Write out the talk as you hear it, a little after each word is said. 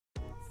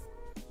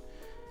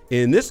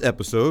In this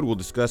episode, we'll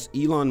discuss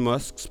Elon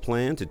Musk's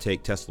plan to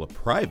take Tesla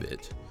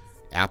private,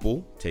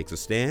 Apple takes a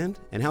stand,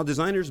 and how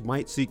designers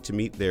might seek to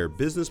meet their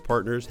business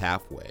partners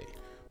halfway.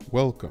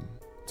 Welcome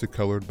to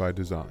Colored by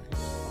Design.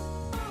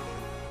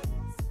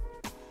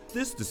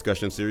 This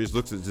discussion series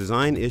looks at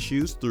design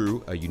issues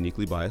through a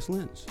uniquely biased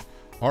lens.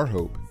 Our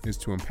hope is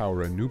to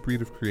empower a new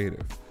breed of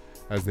creative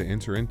as they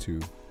enter into,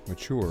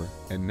 mature,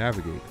 and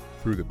navigate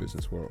through the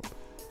business world.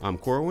 I'm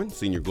Corwin,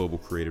 Senior Global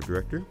Creative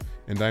Director.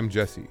 And I'm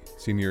Jesse,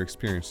 Senior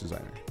Experience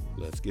Designer.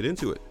 Let's get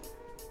into it.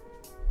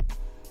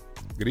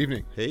 Good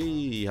evening.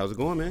 Hey, how's it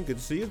going, man? Good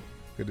to see you.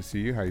 Good to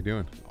see you. How you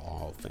doing?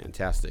 Oh,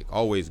 fantastic.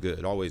 Always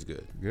good, always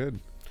good. Good.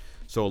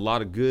 So a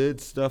lot of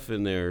good stuff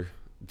in there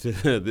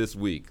this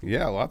week.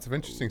 Yeah, lots of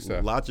interesting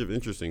stuff. Lots of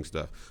interesting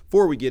stuff.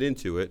 Before we get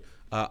into it,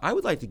 I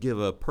would like to give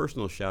a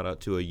personal shout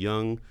out to a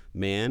young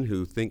man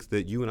who thinks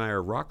that you and I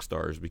are rock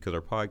stars because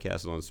our podcast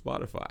is on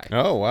Spotify.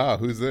 Oh, wow.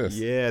 Who's this?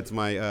 Yeah, it's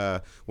my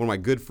one of my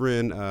good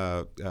friend,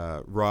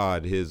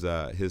 Rod, his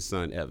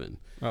son, Evan.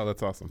 Oh,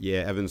 that's awesome. Yeah,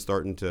 Evan's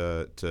starting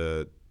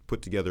to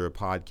put together a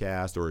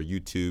podcast or a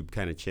YouTube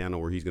kind of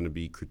channel where he's going to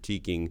be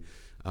critiquing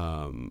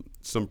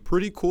some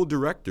pretty cool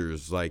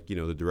directors, like, you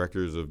know, the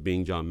directors of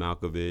Being John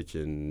Malkovich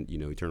and, you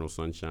know, Eternal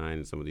Sunshine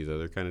and some of these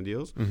other kind of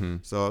deals. Mm-hmm.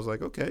 So I was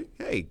like, okay,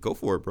 hey, go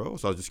for it, bro.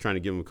 So I was just trying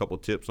to give him a couple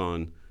tips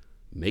on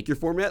make your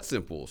format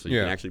simple so you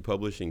can actually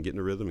publish and get in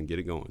a rhythm and get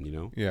it going, you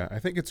know? Yeah, I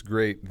think it's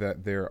great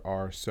that there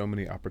are so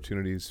many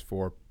opportunities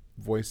for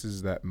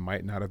voices that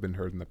might not have been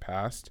heard in the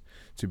past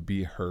to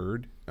be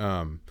heard.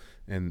 And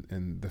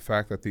the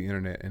fact that the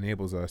internet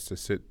enables us to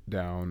sit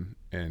down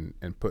and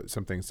put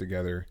some things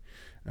together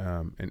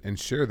and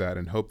share that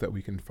and hope that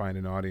we can find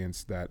an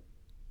audience that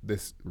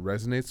this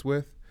resonates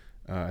with,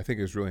 I think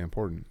is really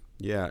important.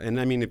 Yeah, and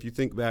I mean, if you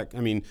think back,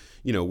 I mean,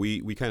 you know,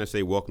 we kind of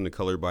say welcome to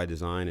Colored by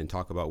Design and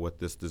talk about what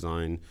this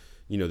design,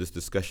 you know, this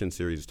discussion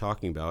series is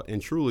talking about.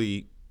 And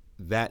truly,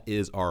 that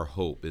is our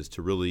hope, is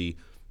to really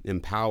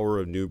empower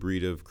a new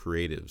breed of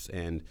creatives.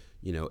 And,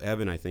 you know,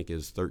 Evan, I think,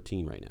 is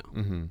 13 right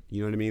now. Mm-hmm. You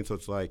know what I mean? So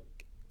it's like,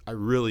 I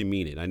really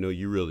mean it. I know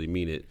you really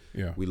mean it.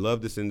 Yeah. We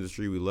love this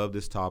industry. We love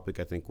this topic.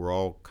 I think we're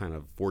all kind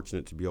of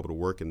fortunate to be able to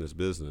work in this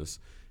business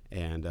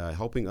and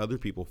helping other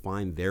people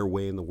find their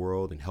way in the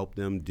world and help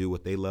them do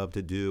what they love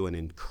to do and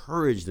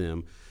encourage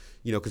them.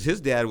 You know, because his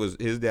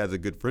dad's a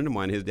good friend of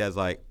mine. His dad's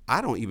like,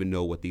 I don't even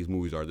know what these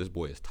movies are this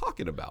boy is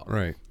talking about.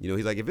 Right. You know,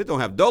 he's like, if it don't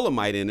have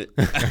Dolomite in it,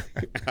 I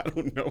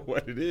don't know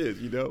what it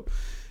is, you know?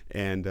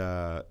 And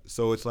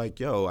so it's like,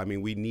 yo, I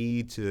mean, we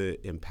need to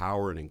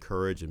empower and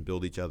encourage and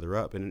build each other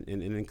up and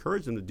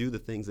encourage them to do the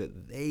things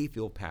that they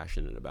feel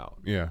passionate about.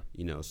 Yeah.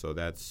 You know, so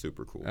that's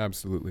super cool.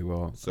 Absolutely.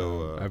 Well,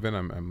 so Evan,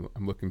 I'm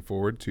looking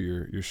forward to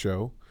your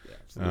show.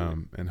 Yeah,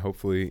 and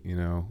hopefully, you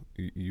know,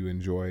 you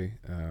enjoy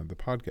the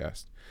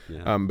podcast.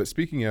 Yeah. But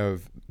speaking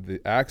of the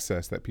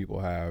access that people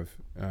have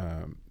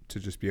to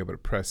just be able to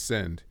press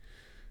send,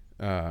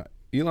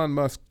 Elon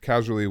Musk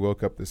casually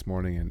woke up this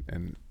morning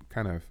and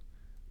kind of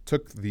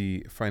took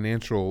the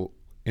financial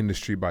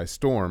industry by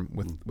storm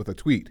with a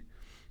tweet.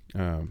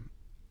 You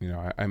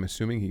know, I'm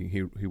assuming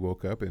he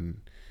woke up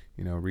and,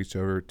 you know, reached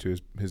over to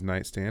his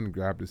nightstand and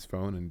grabbed his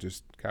phone and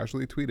just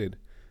casually tweeted,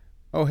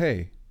 "Oh,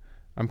 hey,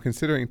 I'm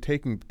considering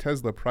taking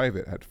Tesla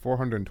private at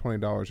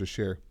 $420 a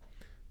share.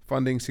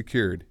 Funding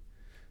secured."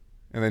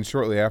 And then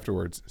shortly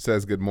afterwards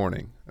says good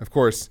morning. Of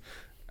course,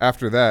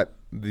 after that,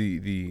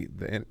 the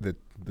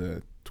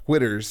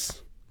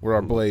Twitters were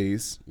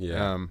ablaze.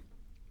 Yeah.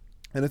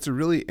 And it's a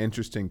really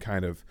interesting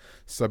kind of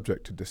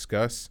subject to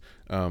discuss,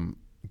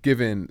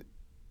 given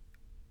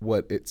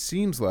what it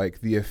seems like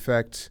the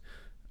effect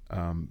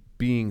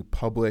being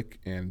public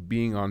and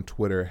being on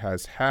Twitter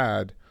has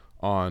had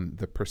on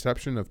the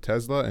perception of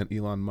Tesla and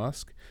Elon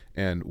Musk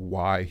and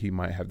why he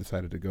might have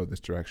decided to go this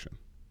direction.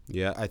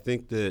 Yeah, I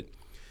think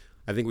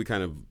we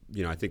kind of,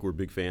 you know, I think we're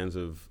big fans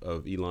of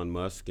Elon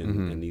Musk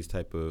and these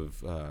type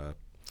of,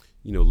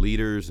 you know,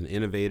 leaders and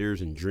innovators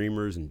and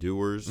dreamers and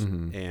doers.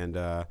 Mm-hmm.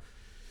 And,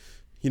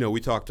 you know,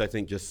 we talked, I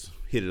think, just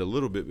hit it a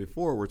little bit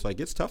before where it's like,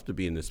 it's tough to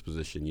be in this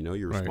position. You know,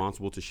 you're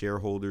responsible to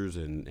shareholders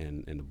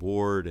and the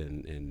board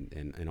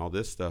and all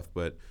this stuff.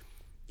 But,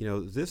 you know,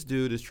 this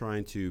dude is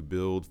trying to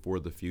build for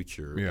the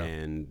future. Yeah.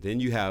 And then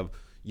you have,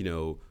 you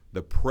know,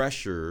 the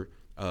pressure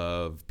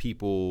of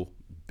people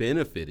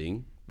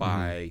benefiting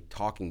by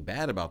talking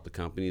bad about the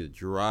company that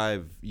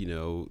drive, you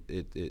know,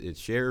 its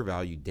share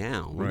value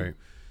down. Right.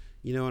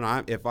 You know, and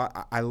I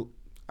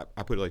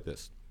put it like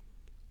this.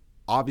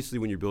 Obviously,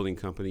 when you're building a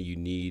company, you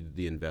need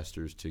the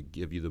investors to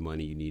give you the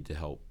money you need to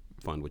help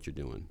fund what you're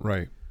doing.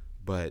 Right.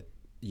 But,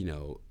 you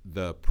know,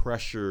 the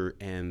pressure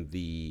and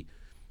the,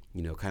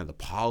 you know, kind of the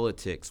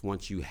politics,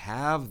 once you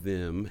have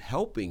them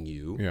helping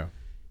you,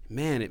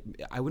 man,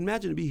 I would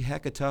imagine it'd be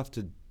hecka tough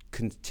to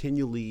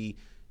continually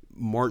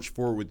march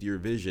forward with your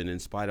vision in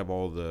spite of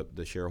all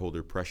the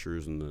shareholder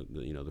pressures and the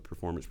you know, the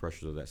performance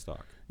pressures of that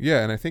stock.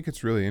 Yeah, and I think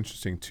it's really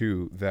interesting,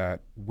 too,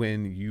 that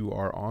when you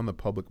are on the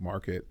public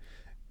market,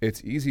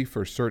 it's easy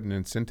for certain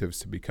incentives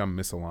to become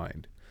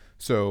misaligned.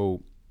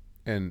 So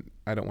and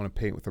I don't want to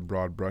paint with a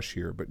broad brush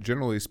here, but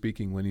generally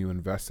speaking, when you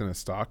invest in a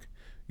stock,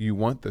 you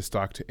want the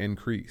stock to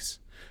increase.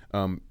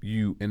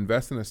 You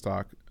invest in a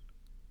stock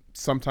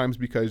sometimes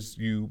because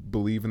you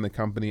believe in the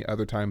company,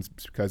 other times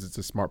because it's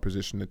a smart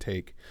position to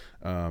take.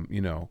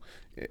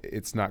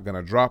 It's not going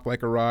to drop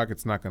like a rock.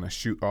 It's not going to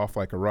shoot off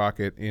like a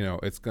rocket.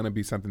 It's going to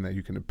be something that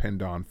you can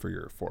depend on for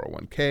your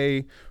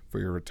 401k, for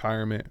your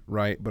retirement,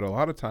 right? But a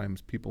lot of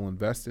times people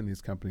invest in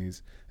these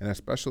companies, and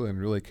especially in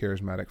really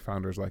charismatic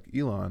founders like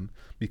Elon,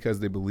 because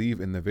they believe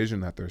in the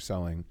vision that they're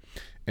selling.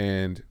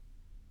 And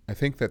I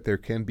think that there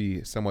can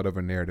be somewhat of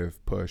a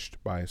narrative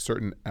pushed by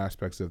certain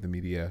aspects of the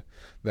media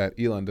that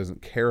Elon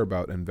doesn't care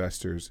about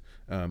investors,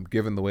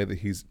 given the way that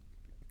he's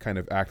kind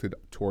of acted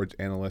towards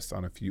analysts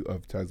on a few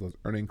of Tesla's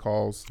earning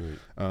calls.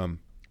 Right.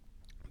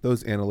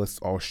 Those analysts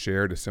all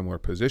shared a similar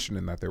position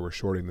in that they were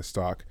shorting the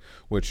stock,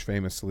 which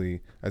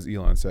famously, as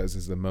Elon says,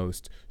 is the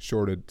most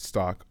shorted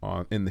stock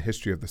in the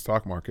history of the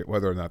stock market.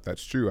 Whether or not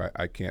that's true,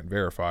 I can't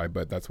verify,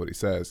 but that's what he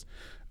says.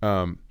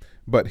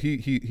 But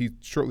he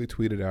shortly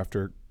tweeted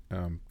after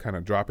kind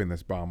of dropping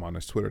this bomb on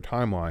his Twitter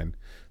timeline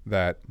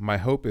that my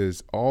hope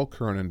is all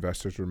current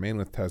investors remain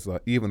with Tesla,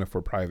 even if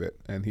we're private.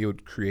 And he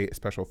would create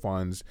special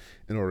funds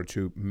in order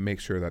to make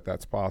sure that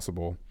that's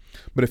possible.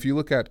 But if you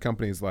look at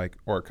companies a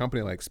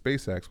company like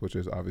SpaceX, which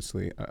is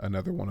obviously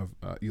another one of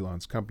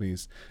Elon's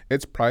companies,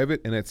 it's private,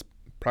 and it's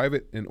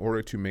private in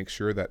order to make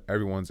sure that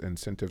everyone's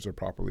incentives are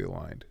properly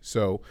aligned.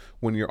 So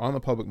when you're on the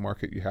public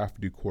market, you have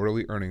to do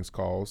quarterly earnings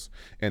calls,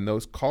 and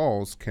those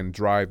calls can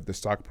drive the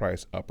stock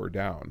price up or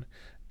down.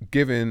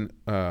 Given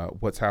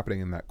what's happening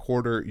in that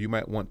quarter, you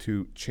might want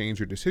to change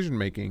your decision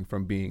making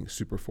from being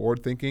super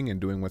forward thinking and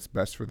doing what's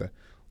best for the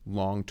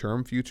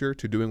long-term future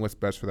to doing what's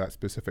best for that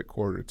specific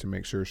quarter to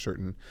make sure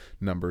certain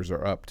numbers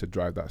are up to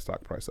drive that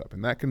stock price up.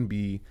 And that can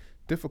be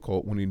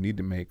difficult when you need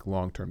to make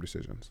long-term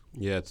decisions.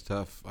 Yeah, it's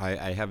tough. I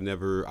have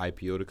never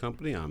IPO'd a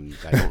company. I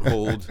don't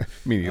hold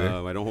Me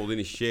neither. I don't hold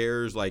any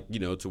shares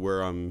to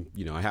where I'm,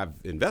 I have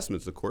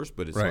investments, of course,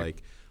 but it's right.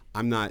 like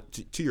I'm not,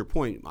 to your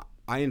point,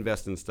 I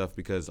invest in stuff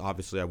because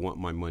obviously I want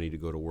my money to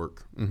go to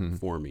work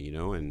for me,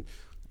 and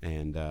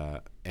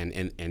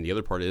the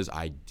other part is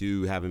I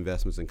do have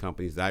investments in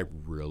companies that I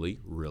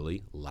really,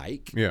 really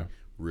like,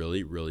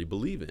 really, really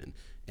believe in.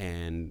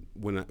 And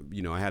when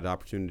I had the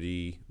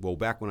opportunity,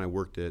 back when I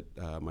worked at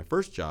my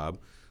first job,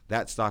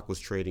 that stock was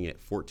trading at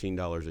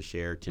 $14 a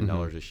share,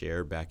 $10 a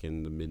share back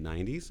in the mid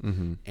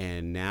 90s.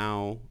 And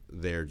now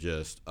they're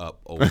just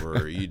up over,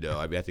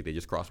 I think they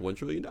just crossed $1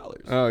 trillion.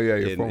 Oh yeah,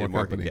 your former in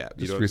market company cap.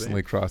 just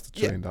recently crossed $1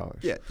 trillion.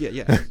 Yeah.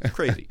 It's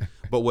crazy.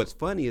 But what's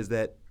funny is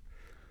that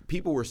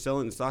people were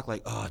selling the stock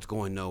like, oh, it's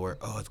going nowhere.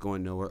 Oh, it's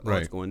going nowhere. Oh, right.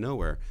 It's going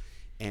nowhere.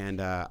 And,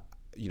 I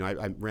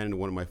ran into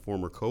one of my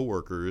former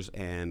coworkers,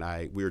 and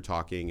we were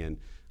talking, and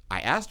I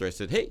asked her, I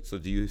said, hey, so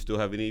do you still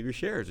have any of your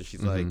shares? And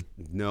she's like,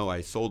 no,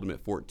 I sold them at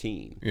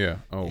 14. Yeah.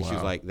 Oh, and wow.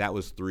 she's like, that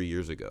was 3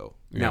 years ago.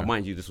 Yeah. Now,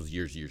 mind you, this was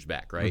years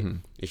back, right?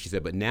 And she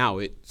said, but now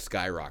it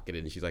skyrocketed.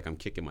 And she's like, I'm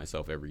kicking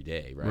myself every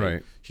day, right?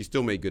 Right. She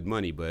still made good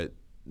money, but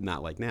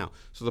not like now.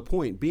 So the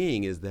point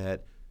being is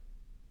that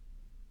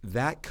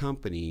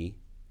company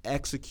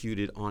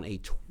executed on a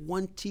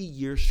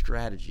 20-year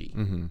strategy.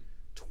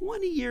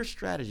 20-year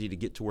strategy to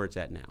get to where it's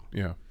at now.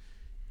 Yeah.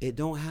 It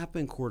don't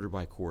happen quarter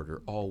by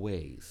quarter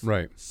always.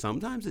 Right.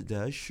 Sometimes it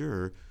does,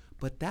 sure,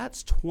 but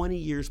that's 20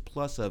 years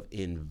plus of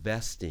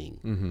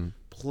investing,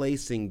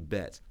 placing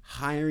bets,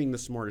 hiring the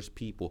smartest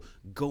people,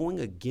 going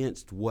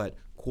against what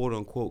quote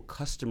unquote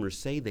customers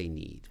say they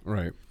need.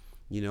 Right.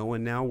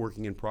 And now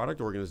working in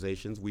product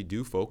organizations, we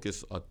do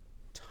focus a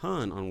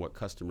ton on what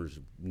customers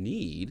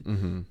need,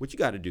 which you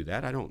got to do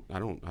that. I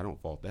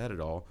don't fault that at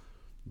all.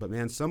 But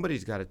man,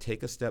 somebody's got to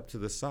take a step to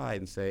the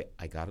side and say,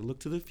 I got to look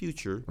to the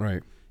future.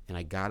 Right. And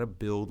I got to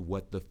build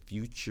what the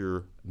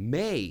future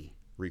may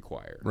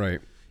require. Right.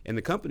 And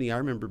the company, I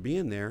remember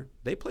being there,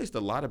 they placed a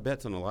lot of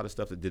bets on a lot of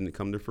stuff that didn't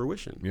come to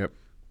fruition. Yep.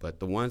 But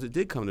the ones that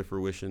did come to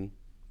fruition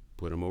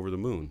put them over the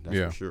moon, that's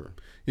for sure.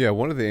 Yeah,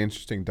 one of the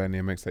interesting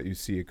dynamics that you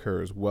see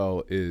occur as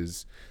well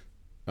is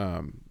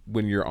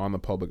when you're on the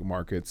public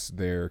markets,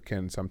 there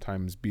can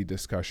sometimes be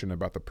discussion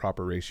about the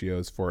proper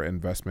ratios for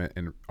investment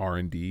in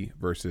R&D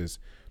versus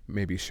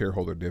maybe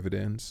shareholder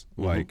dividends.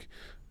 Like,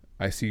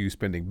 I see you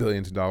spending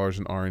billions of dollars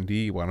in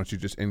R&D. Why don't you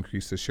just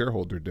increase the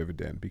shareholder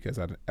dividend? Because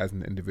as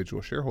an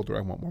individual shareholder,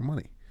 I want more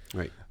money.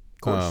 Right.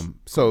 Of course.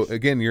 So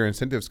again, your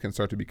incentives can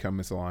start to become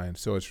misaligned.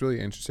 So it's really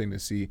interesting to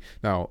see.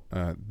 Now,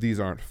 these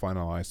aren't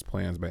finalized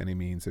plans by any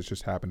means. It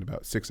just happened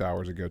about 6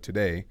 hours ago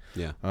today.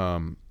 Yeah.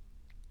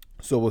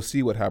 So we'll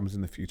see what happens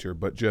in the future.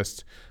 But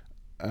just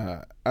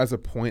as a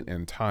point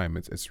in time,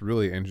 it's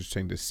really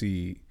interesting to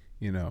see,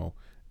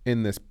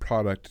 in this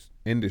product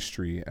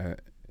industry,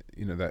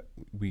 that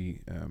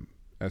we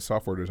as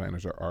software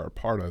designers are a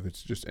part of.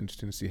 It's just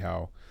interesting to see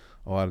how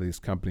a lot of these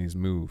companies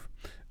move.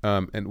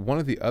 And one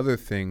of the other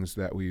things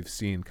that we've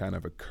seen kind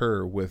of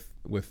occur with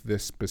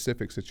this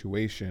specific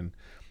situation,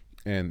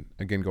 and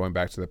again, going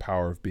back to the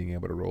power of being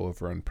able to roll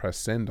over and press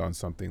send on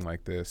something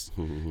like this,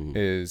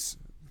 is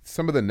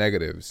some of the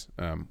negatives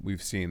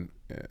we've seen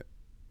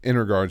in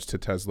regards to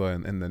Tesla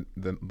and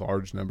the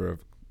large number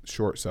of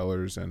short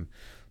sellers and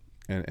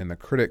the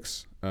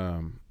critics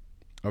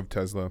of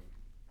Tesla,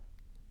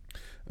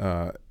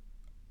 a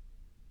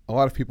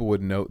lot of people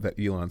would note that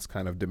Elon's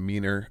kind of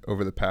demeanor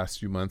over the past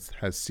few months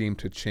has seemed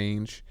to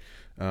change.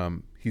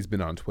 He's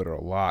been on Twitter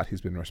a lot.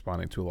 He's been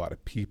responding to a lot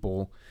of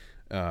people.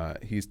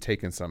 He's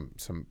taken some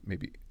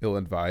maybe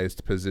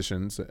ill-advised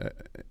positions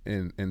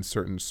in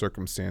certain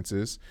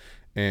circumstances,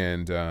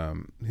 and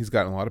he's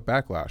gotten a lot of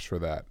backlash for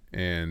that.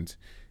 And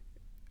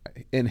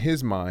in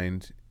his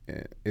mind,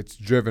 it's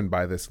driven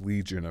by this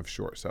legion of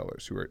short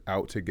sellers who are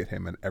out to get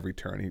him at every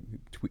turn.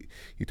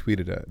 He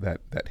tweeted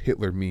that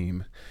Hitler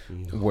meme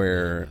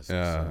where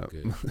so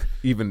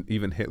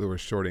even Hitler was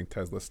shorting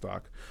Tesla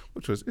stock,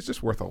 it's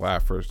just worth a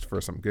laugh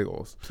for some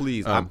giggles.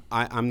 Please, I'm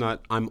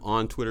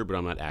on Twitter, but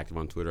I'm not active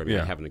on Twitter. I mean,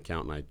 I have an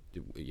account, and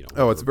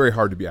it's very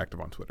hard to be active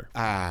on Twitter.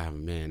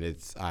 Man,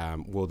 it's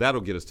well,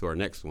 that'll get us to our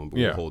next one, but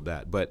we'll hold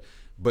that. But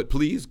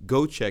please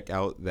go check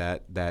out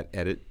that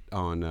edit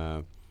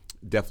on.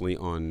 Definitely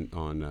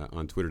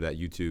on Twitter, that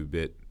YouTube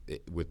bit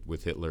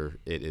with Hitler,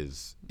 it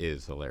is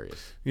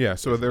hilarious. Yeah,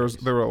 so there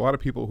were a lot of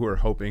people who were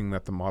hoping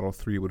that the Model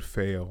 3 would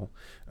fail,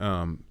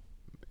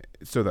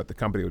 so that the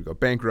company would go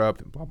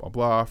bankrupt and blah blah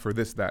blah for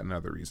this, that, and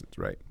other reasons,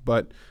 right?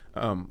 But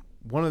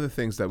one of the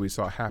things that we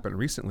saw happen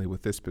recently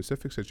with this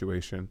specific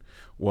situation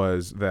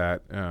was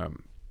that a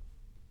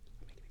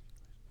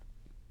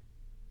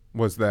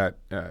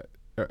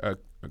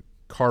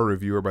car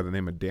reviewer by the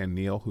name of Dan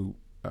Neal, who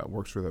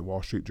works for the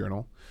Wall Street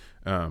Journal,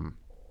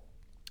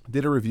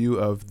 did a review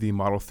of the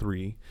Model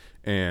 3,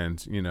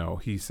 and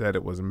he said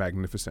it was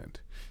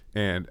magnificent.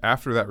 And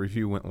after that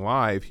review went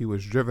live, he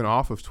was driven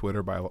off of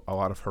Twitter by a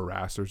lot of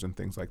harassers and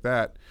things like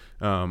that,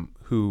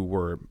 who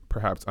were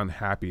perhaps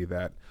unhappy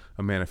that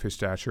a man of his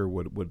stature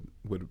would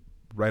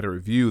write a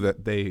review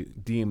that they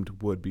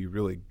deemed would be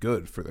really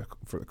good for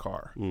the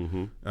car.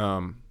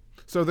 Mm-hmm.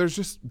 So there's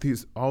just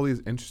all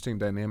these interesting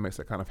dynamics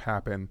that kind of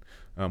happen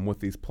with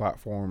these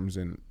platforms,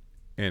 and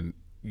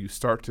you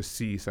start to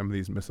see some of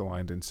these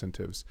misaligned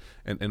incentives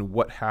and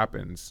what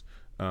happens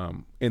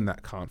in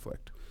that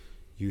conflict.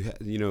 I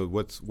know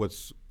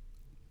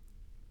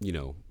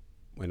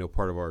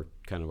part of our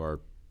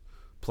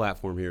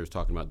platform here is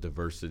talking about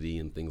diversity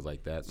and things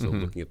like that. So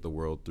looking at the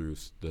world through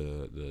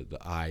the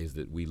eyes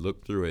that we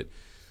look through it,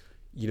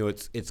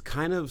 it's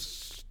kind of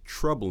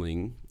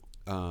troubling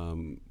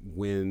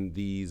when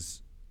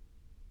these,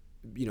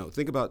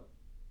 think about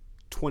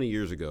 20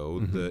 years ago,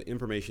 the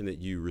information that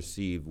you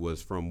received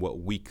was from what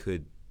we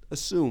could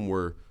assume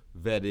were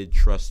vetted,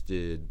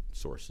 trusted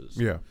sources.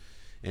 Yeah.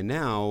 And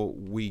now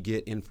we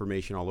get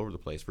information all over the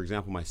place. For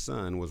example, my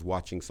son was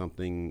watching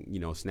something,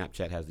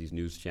 Snapchat has these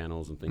news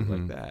channels and things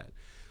like that.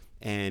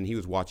 And he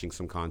was watching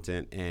some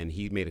content, and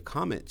he made a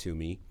comment to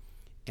me,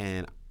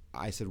 and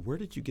I said, "Where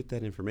did you get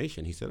that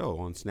information?" He said, "Oh,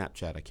 on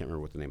Snapchat. I can't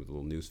remember what the name of the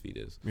little news feed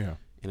is." Yeah.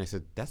 And I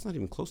said, "That's not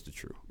even close to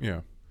true."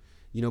 Yeah.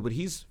 But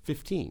he's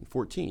 15,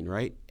 14,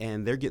 right?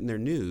 And they're getting their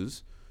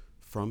news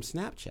from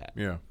Snapchat.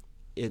 Yeah.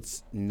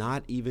 It's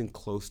not even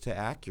close to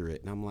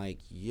accurate. And I'm like,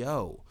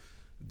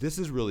 this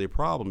is really a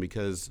problem,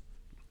 because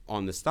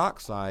on the stock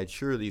side,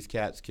 sure, these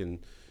cats can,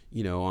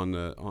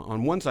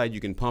 on one side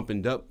you can pump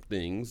and dump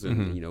things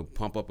and,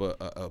 pump up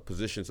a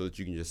position so that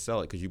you can just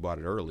sell it because you bought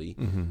it early.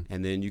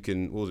 And then you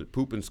can,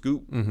 poop and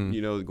scoop,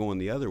 going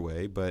the other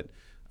way. But,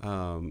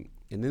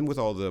 and then with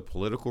all the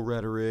political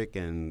rhetoric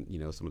and,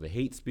 some of the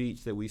hate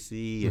speech that we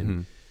see,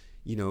 and,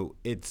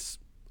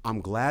 I'm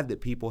glad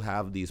that people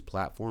have these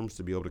platforms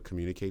to be able to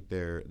communicate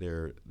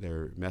their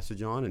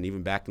message on. And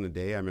even back in the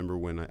day, I remember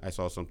when I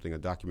saw a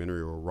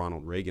documentary where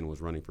Ronald Reagan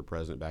was running for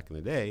president back in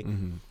the day,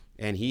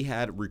 and he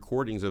had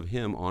recordings of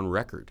him on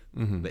record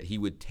that he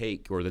would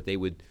take, or that they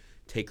would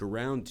take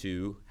around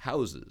to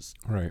houses.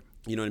 Right.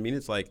 You know what I mean?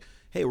 It's like,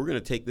 hey, we're going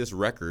to take this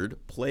record,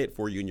 play it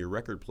for you in your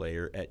record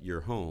player at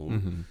your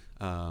home,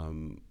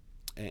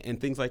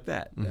 and things like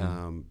that.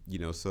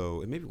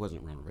 So, and maybe it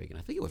wasn't Ronald Reagan.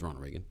 I think it was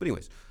Ronald Reagan. But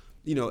anyways,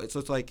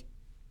 it's like,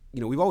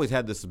 we've always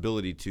had this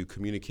ability to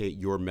communicate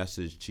your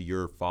message to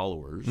your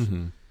followers.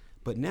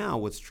 But now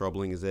what's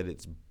troubling is that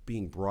it's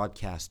being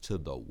broadcast to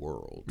the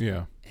world.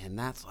 Yeah. And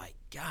that's like,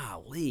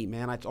 golly,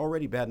 man, it's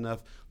already bad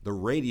enough. The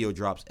radio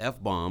drops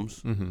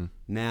F-bombs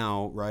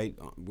now, right,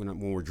 when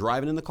we're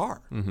driving in the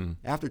car.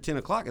 After 10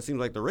 o'clock, it seems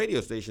like the radio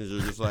stations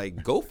are just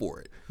like, go for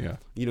it. Yeah.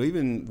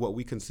 Even what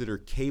we consider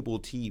cable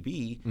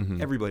TV,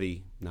 not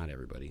everybody,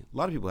 a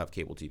lot of people have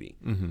cable TV.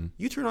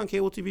 You turn on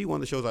cable TV, one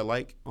of the shows I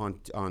like on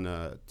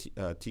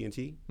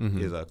TNT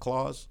is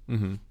Claws.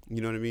 You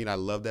know what I mean? I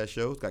love that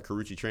show. It's got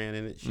Karrueche Tran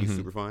in it. She's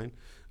super fine.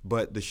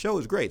 But the show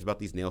is great. It's about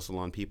these nail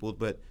salon people,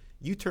 but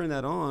you turn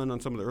that on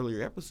some of the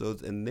earlier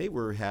episodes, and they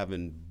were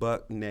having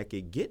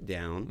buck-naked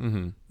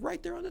get-down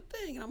right there on the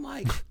thing. And I'm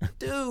like,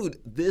 dude,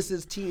 this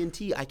is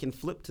TNT. I can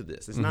flip to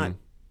this. It's not,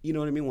 you know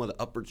what I mean, one of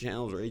the upper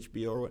channels or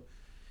HBO or what.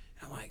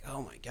 And I'm like,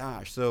 oh, my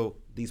gosh. So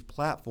these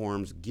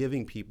platforms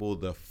giving people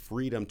the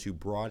freedom to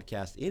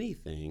broadcast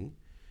anything,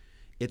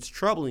 it's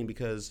troubling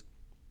because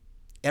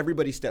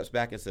everybody steps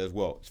back and says,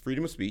 well, it's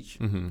freedom of speech.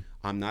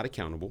 I'm not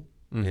accountable.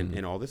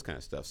 and all this kind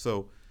of stuff.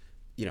 So,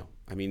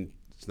 I mean,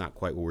 it's not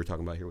quite what we're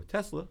talking about here with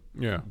Tesla.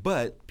 Yeah.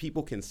 But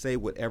people can say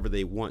whatever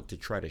they want to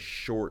try to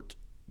short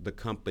the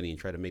company and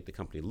try to make the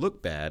company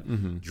look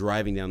bad,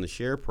 driving down the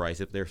share price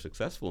if they're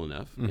successful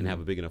enough and have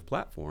a big enough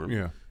platform.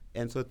 Yeah.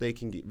 And so that they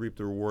can reap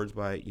the rewards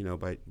by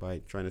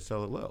trying to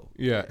sell it low.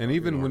 Yeah, and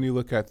even when you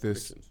look at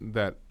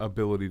that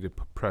ability to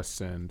press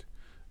send,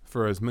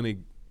 for as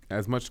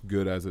much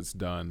good as it's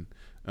done,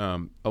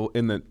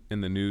 in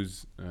the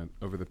news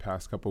over the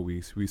past couple of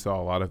weeks, we saw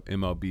a lot of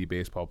MLB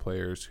baseball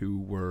players who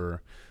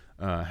were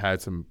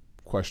had some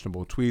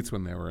questionable tweets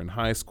when they were in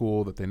high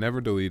school that they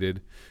never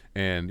deleted,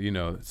 and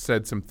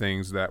said some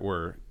things that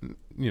were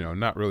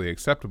not really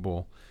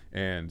acceptable,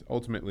 and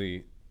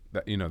ultimately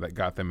that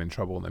got them in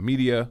trouble in the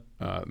media.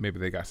 Maybe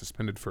they got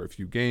suspended for a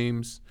few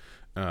games,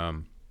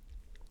 and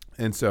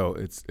so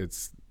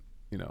it's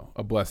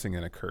a blessing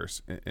and a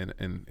curse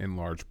in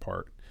large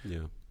part.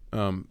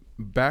 Yeah.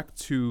 Back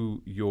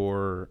to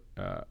your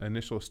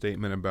initial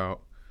statement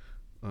about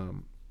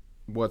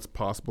what's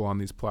possible on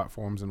these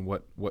platforms and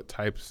what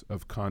types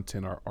of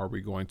content are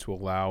we going to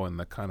allow, and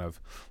the kind of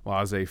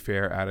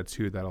laissez-faire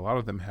attitude that a lot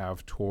of them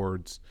have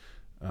towards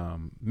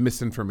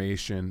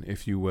misinformation,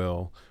 if you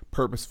will,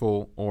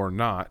 purposeful or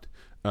not,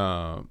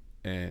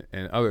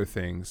 and other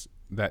things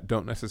that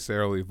don't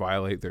necessarily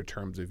violate their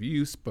terms of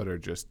use but are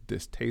just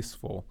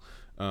distasteful.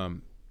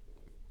 And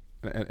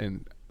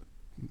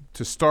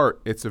to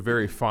start, it's a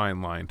very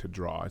fine line to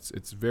draw.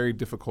 It's very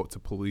difficult to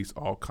police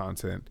all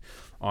content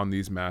on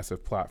these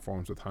massive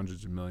platforms with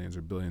hundreds of millions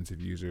or billions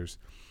of users.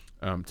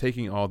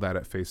 Taking all that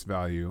at face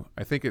value,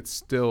 I think it's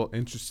still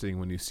interesting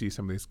when you see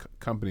some of these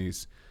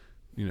companies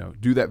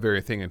do that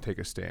very thing and take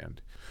a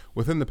stand.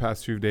 Within the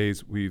past few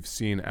days, we've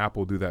seen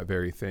Apple do that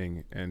very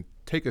thing and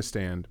take a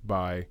stand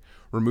by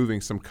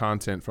removing some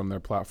content from their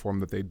platform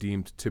that they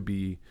deemed to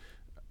be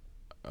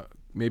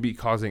maybe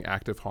causing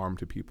active harm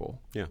to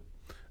people. Yeah.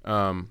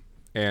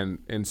 And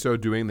in so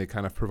doing, they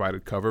kind of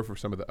provided cover for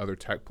some of the other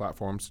tech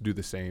platforms to do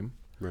the same.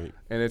 Right.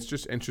 And it's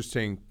just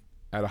interesting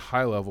at a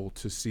high level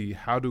to see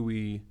how do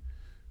we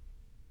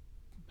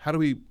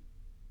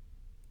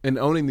in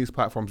owning these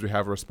platforms, we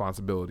have a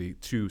responsibility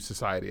to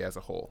society as a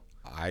whole.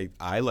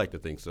 I like to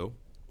think so.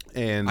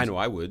 And I know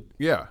I would.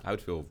 Yeah. I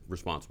would feel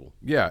responsible.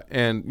 Yeah.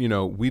 And,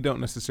 we don't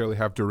necessarily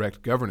have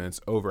direct governance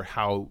over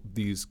how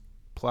these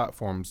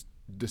platforms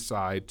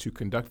decide to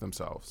conduct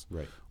themselves.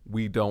 Right.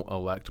 We don't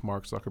elect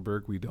Mark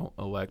Zuckerberg. We don't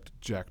elect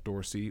Jack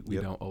Dorsey. We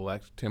don't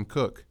elect Tim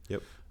Cook.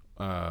 Yep.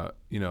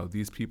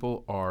 These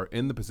people are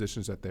in the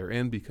positions that they're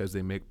in because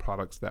they make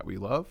products that we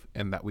love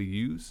and that we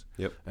use.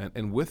 Yep.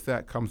 And with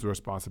that comes the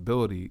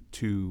responsibility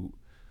to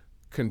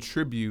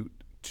contribute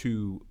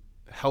to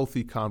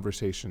healthy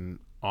conversation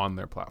on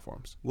their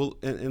platforms. Well,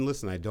 and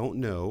listen, I don't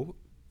know.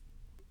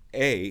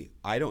 I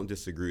don't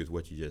disagree with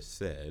what you just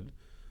said,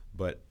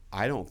 but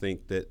I don't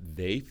think that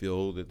they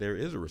feel that there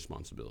is a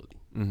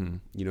responsibility. Mm-hmm.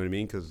 You know what I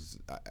mean? Because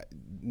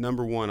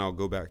number one, I'll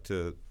go back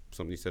to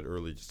something you said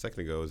earlier just a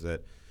second ago,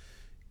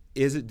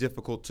 is it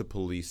difficult to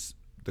police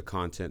the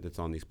content that's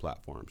on these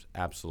platforms?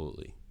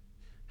 Absolutely.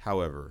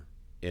 However,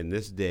 in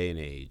this day and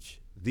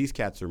age, these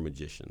cats are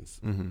magicians.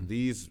 Mm-hmm.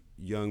 These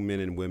young men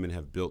and women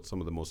have built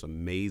some of the most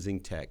amazing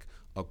tech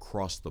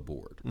across the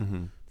board,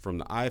 from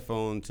the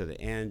iPhone to the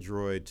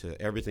Android to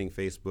everything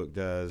Facebook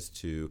does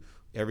to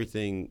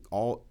everything,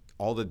 all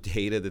the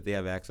data that they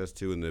have access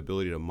to and the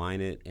ability to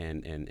mine it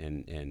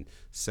and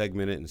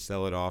segment it and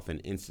sell it off and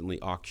instantly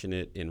auction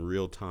it in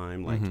real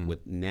time, like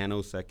with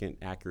nanosecond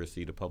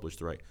accuracy to publish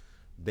the right.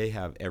 They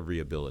have every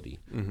ability.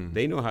 Mm-hmm.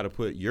 They know how to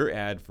put your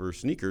ad for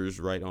sneakers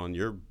right on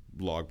your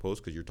blog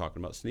post because you're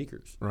talking about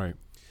sneakers. Right.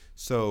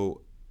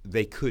 So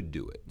they could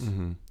do it.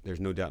 Mm-hmm.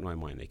 There's no doubt in my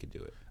mind they could do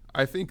it.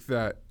 I think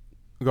that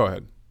 – go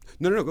ahead.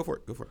 No, go for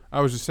it.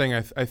 I was just saying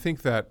I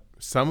think that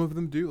some of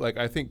them do. Like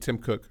I think Tim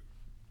Cook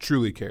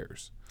truly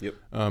cares.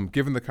 Yep.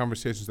 Given the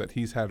conversations that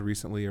he's had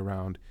recently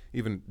around,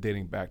 even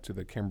dating back to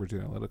the Cambridge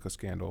Analytica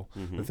scandal,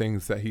 the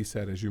things that he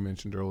said, as you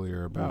mentioned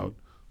earlier, about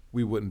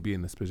we wouldn't be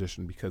in this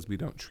position because we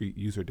don't treat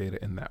user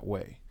data in that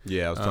way.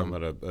 Yeah, I was talking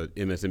about a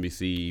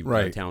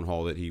MSNBC town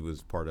hall that he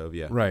was part of.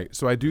 Yeah. Right.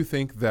 So I do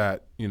think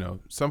that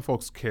some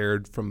folks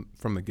cared from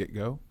the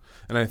get-go,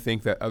 and I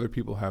think that other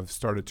people have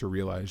started to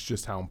realize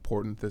just how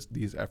important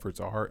these efforts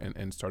are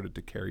and started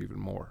to care even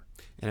more.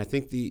 And I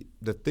think the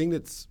thing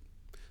that's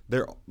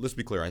there, let's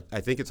be clear,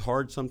 I think it's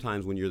hard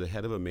sometimes when you're the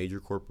head of a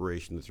major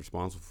corporation that's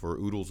responsible for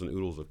oodles and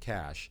oodles of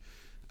cash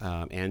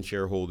and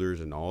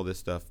shareholders and all this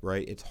stuff,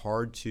 right? It's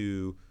hard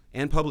to,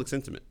 and public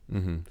sentiment.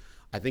 Mm-hmm.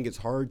 I think it's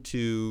hard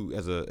to,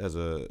 as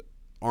a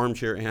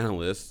armchair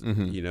analyst,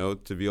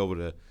 to be able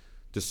to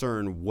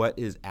discern what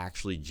is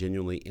actually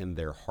genuinely in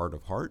their heart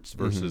of hearts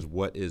versus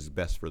what is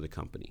best for the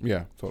company.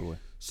 Yeah, totally.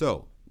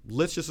 So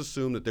let's just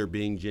assume that they're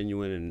being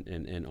genuine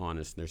and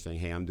honest, and they're saying,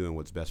 hey, I'm doing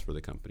what's best for the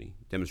company,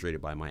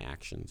 demonstrated by my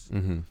actions.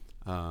 Mm-hmm.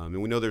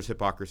 And we know there's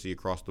hypocrisy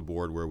across the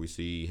board where we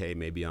see, hey,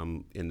 maybe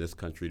I'm in this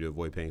country to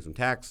avoid paying some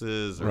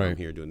taxes, or I'm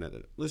here doing that.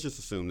 Let's just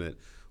assume that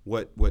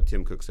what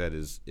Tim Cook said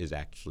is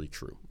actually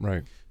true.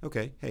 Right.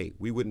 Okay. Hey,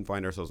 we wouldn't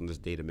find ourselves in this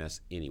data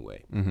mess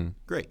anyway.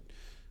 Great.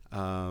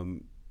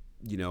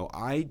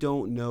 I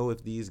don't know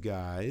if these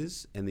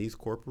guys and these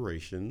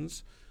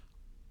corporations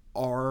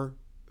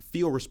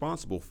feel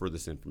responsible for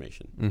this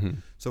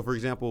information. So, for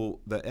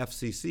example, the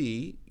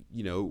FCC,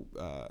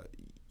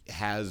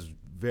 has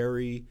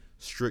very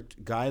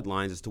strict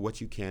guidelines as to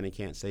what you can and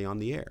can't say on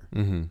the air.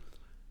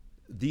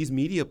 These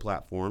media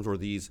platforms or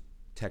these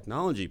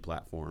technology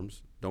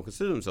platforms don't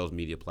consider themselves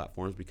media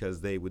platforms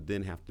because they would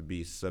then have to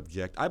be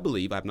subject. I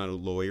believe, I'm not a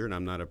lawyer and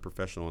I'm not a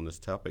professional on this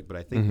topic, but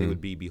I think they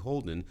would be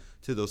beholden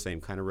to those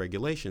same kind of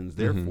regulations.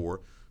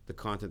 Therefore, the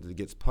content that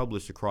gets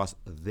published across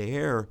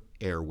their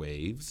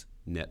airwaves,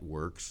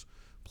 networks,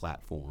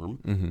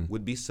 platform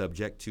would be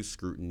subject to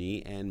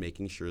scrutiny and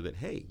making sure that,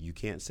 hey, you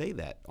can't say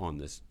that on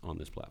this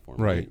platform.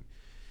 Right.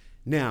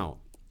 Now,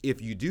 if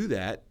you do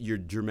that, you're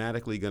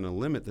dramatically going to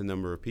limit the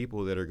number of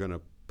people that are going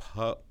to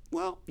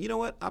well, you know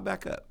what? I'll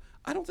back up.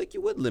 I don't think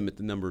you would limit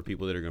the number of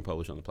people that are going to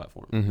publish on the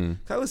platform.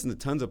 I listen to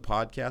tons of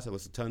podcasts. I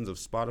listen to tons of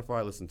Spotify.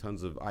 I listen to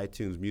tons of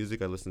iTunes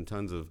Music. I listen to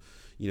tons of,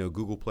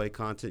 Google Play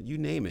content. You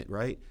name it,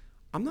 right?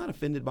 I'm not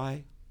offended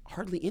by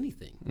hardly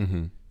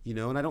anything.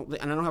 And I don't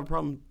have a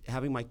problem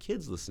having my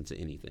kids listen to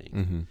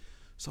anything.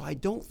 So I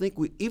don't think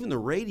even the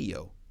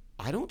radio.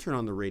 I don't turn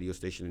on the radio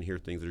station and hear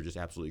things that are just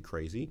absolutely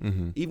crazy.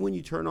 Even when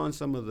you turn on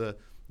some of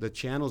the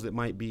channels that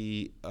might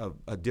be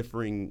a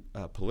differing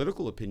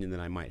political opinion than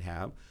I might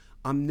have,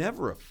 I'm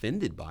never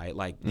offended by it.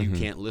 Like, you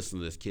can't listen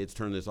to this, kids,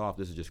 turn this off.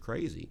 This is just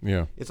crazy.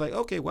 Yeah. It's like,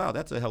 okay, wow,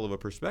 that's a hell of a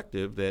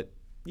perspective that,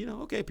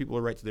 okay, people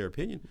are right to their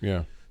opinion.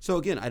 Yeah. So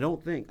again, I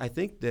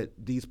think that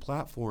these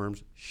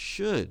platforms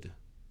should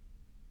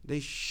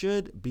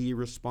be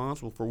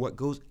responsible for what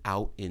goes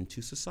out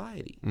into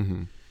society.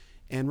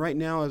 And right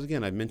now, as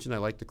again, I mentioned, I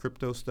like the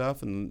crypto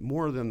stuff, and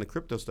more than the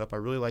crypto stuff, I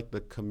really like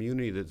the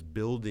community that's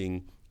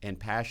building and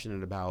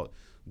passionate about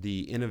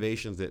the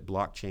innovations that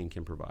blockchain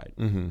can provide.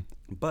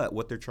 But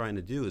what they're trying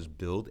to do is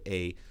build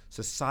a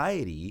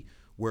society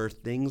where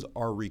things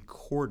are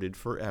recorded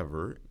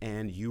forever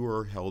and you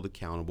are held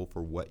accountable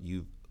for what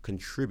you've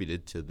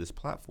contributed to this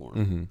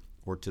platform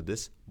or to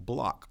this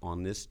block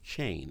on this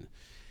chain.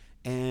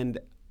 And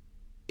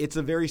it's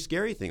a very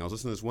scary thing. I was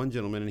listening to this one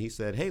gentleman and he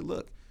said, hey,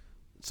 look,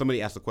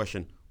 somebody asked the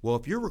question, well,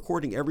 if you're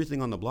recording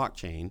everything on the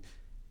blockchain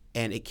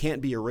and it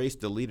can't be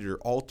erased, deleted, or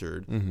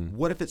altered,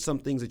 what if it's some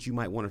things that you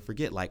might want to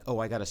forget? Like, oh,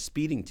 I got a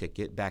speeding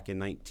ticket back in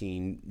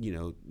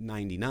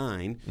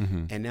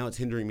 1999, and now it's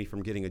hindering me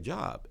from getting a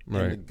job.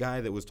 Right. And the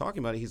guy that was talking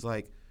about it, he's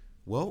like,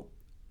 well,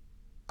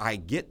 I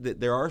get that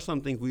there are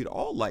some things we'd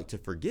all like to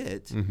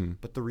forget,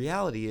 but the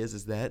reality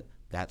is that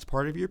that's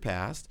part of your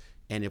past,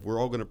 and if we're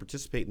all going to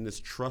participate in this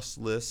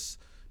trustless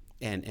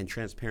and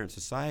transparent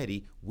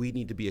society, we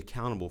need to be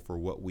accountable for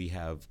what we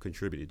have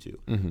contributed to.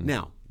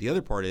 Now, the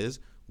other part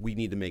is we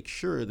need to make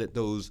sure that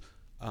those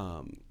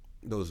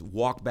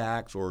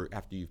walkbacks, or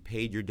after you've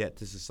paid your debt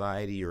to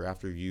society, or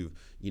after you've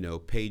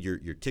paid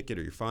your ticket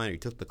or your fine, or you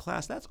took the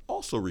class, that's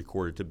also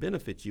recorded to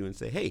benefit you and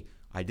say, hey,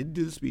 I didn't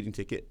do the speeding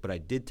ticket, but I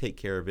did take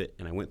care of it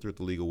and I went through it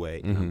the legal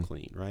way and I'm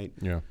clean, right?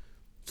 Yeah.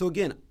 So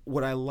again,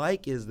 what I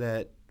like is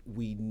that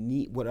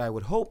what I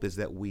would hope is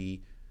that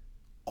we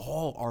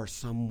all are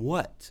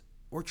somewhat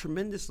or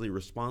tremendously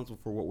responsible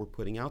for what we're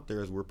putting out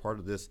there, as we're part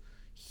of this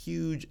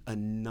huge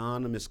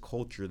anonymous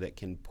culture that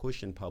can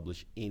push and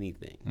publish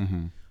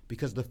anything.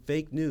 Because the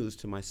fake news,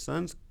 to my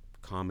son's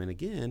comment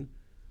again,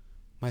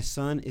 my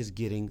son is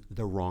getting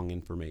the wrong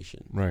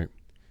information. Right.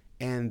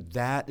 And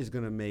that is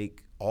going to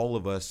make all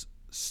of us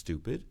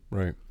stupid.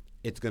 Right.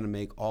 It's going to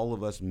make all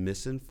of us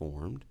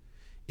misinformed.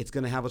 It's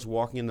going to have us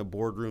walking in the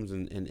boardrooms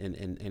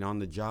and on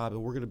the job,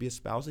 and we're going to be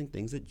espousing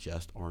things that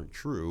just aren't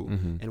true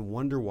and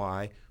wonder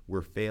why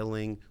we're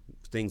failing,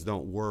 things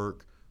don't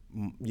work,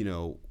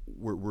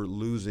 we're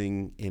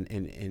losing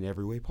in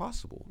every way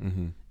possible.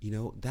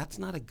 That's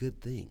not a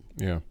good thing.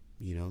 Yeah.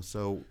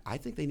 So I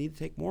think they need to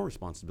take more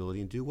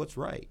responsibility and do what's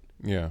right.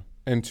 Yeah.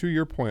 And to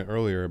your point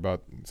earlier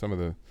about some of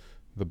the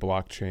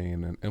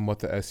blockchain and what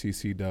the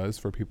SEC does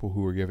for people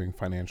who are giving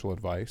financial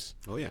advice.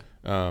 Oh,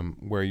 yeah.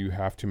 Where you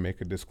have to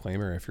make a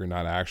disclaimer if you're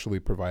not actually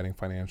providing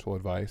financial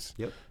advice.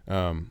 Yep.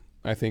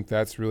 I think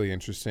that's really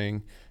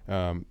interesting.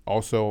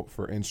 Also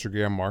for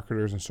Instagram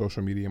marketers and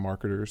social media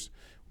marketers,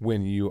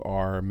 when you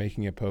are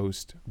making a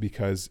post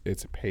because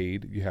it's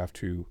paid, you have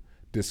to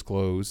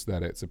disclose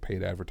that it's a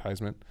paid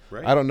advertisement.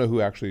 Right. I don't know who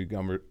actually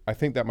I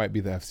think that might be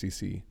the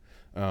FCC.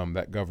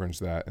 That governs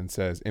that and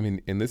says,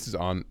 and this is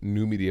on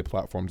new media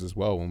platforms as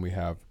well. When we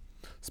have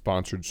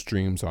sponsored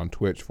streams on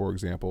Twitch, for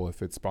example,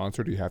 if it's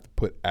sponsored, you have to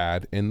put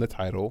ad in the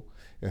title.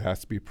 It has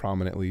to be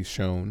prominently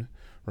shown,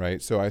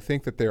 right? So I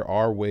think that there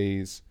are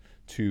ways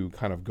to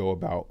kind of go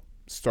about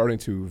starting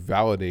to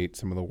validate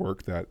some of the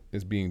work that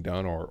is being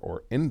done,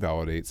 or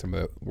invalidate some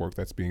of the work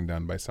that's being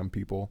done by some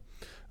people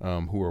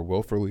who are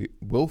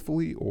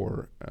willfully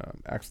or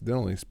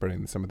accidentally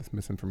spreading some of this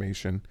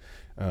misinformation.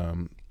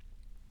 And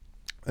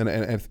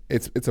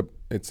it's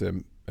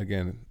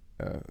again,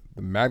 the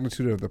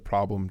magnitude of the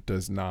problem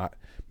does not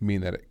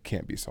mean that it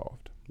can't be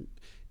solved.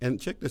 And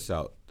check this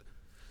out.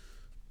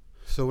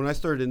 So when I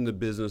started in the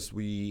business,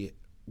 we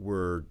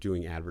were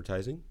doing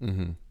advertising,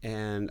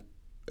 and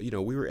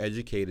we were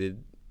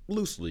educated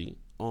loosely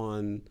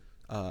on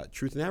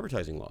truth in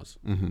advertising laws.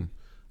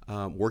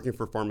 Working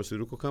for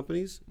pharmaceutical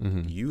companies,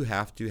 you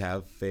have to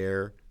have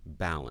fair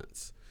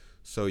balance.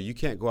 So you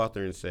can't go out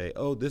there and say,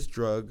 "Oh, this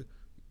drug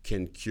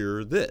can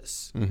cure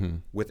this,"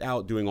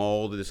 without doing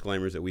all the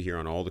disclaimers that we hear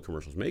on all the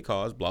commercials. May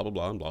cause blah blah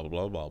blah and blah blah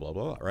blah blah blah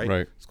blah.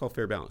 Right? It's called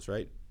fair balance,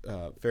 right?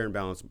 Fair and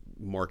balanced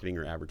marketing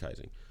or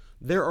advertising.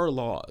 There are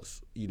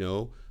laws,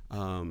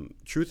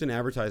 truth in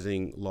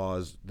advertising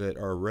laws that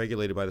are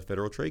regulated by the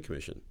Federal Trade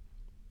Commission.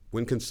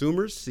 When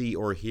consumers see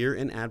or hear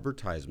an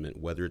advertisement,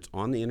 whether it's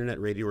on the internet,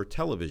 radio, or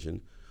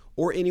television,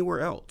 or anywhere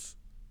else,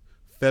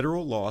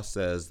 federal law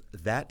says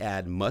that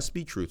ad must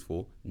be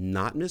truthful,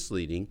 not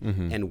misleading,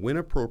 and when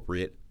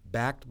appropriate,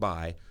 backed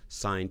by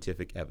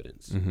scientific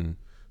evidence.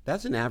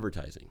 That's in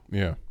advertising.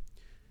 Yeah.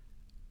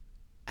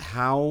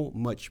 How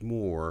much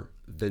more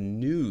the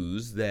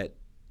news that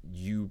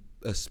you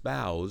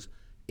espouse,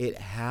 it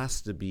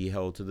has to be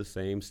held to the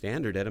same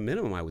standard at a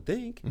minimum, I would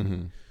think.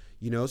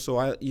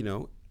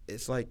 So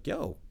it's like,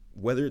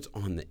 whether it's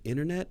on the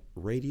internet,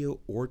 radio,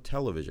 or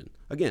television,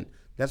 again,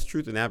 that's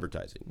truth in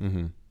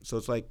advertising. So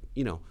it's like,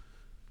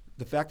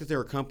 the fact that there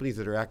are companies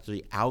that are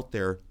actually out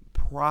there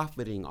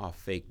profiting off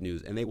fake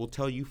news, and they will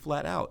tell you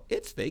flat out,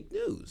 it's fake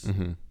news,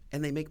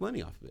 and they make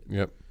money off of it.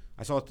 Yep.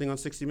 I saw a thing on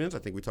 60 Minutes. I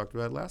think we talked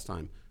about it last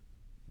time.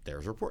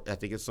 There's a report. I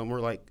think it's somewhere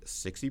like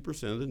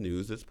 60% of the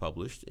news that's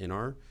published in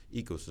our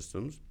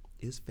ecosystems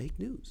is fake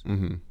news.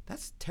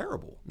 That's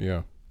terrible.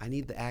 Yeah. I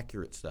need the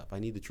accurate stuff. I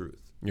need the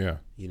truth. Yeah.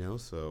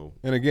 So.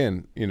 And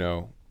again,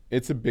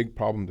 it's a big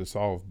problem to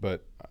solve,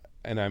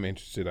 and I'm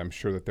interested. I'm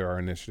sure that there are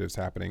initiatives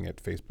happening at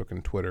Facebook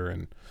and Twitter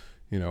and,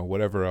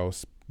 whatever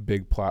else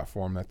big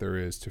platform that there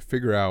is to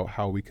figure out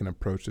how we can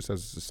approach this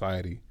as a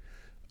society.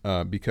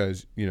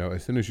 Because,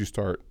 as soon as you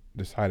start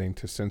deciding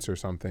to censor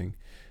something,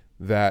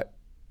 that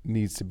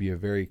needs to be a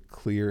very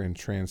clear and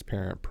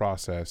transparent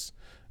process,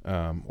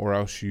 or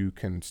else you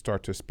can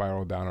start to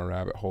spiral down a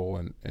rabbit hole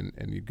and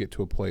you get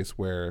to a place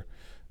where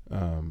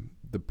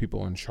the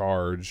people in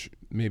charge,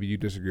 maybe you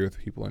disagree with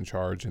the people in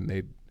charge and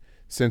they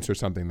censor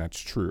something that's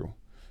true.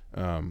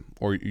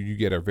 Or you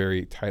get a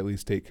very tightly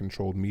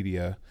state-controlled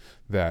media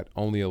that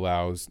only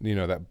allows,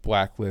 that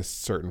blacklists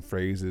certain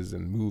phrases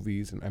and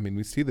movies. And I mean,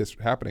 we see this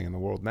happening in the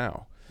world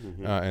now.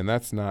 And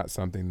that's not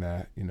something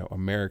that,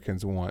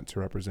 Americans want to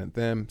represent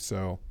them.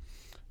 So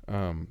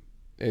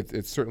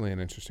it's certainly an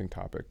interesting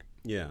topic.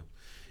 Yeah.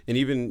 And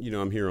even,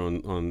 I'm here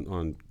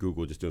on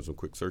Google just doing some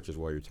quick searches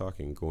while you're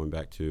talking, going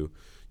back to,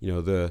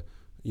 I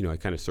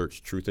kind of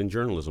searched truth in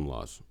journalism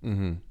laws.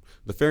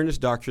 The Fairness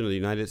Doctrine of the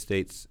United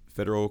States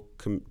Federal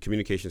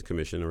Communications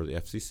Commission, or the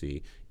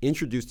FCC,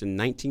 introduced in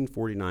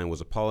 1949 was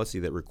a policy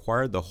that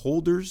required the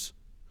holders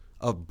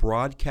of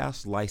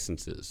broadcast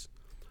licenses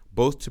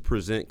both to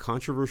present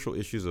controversial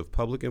issues of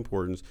public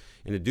importance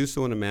and to do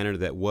so in a manner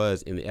that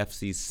was, in the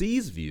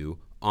FCC's view,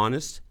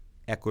 honest,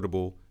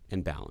 equitable,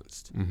 and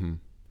balanced.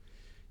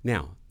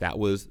 Now, that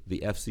was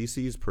the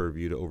FCC's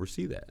purview to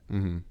oversee that.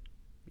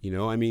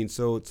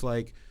 So it's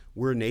like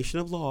we're a nation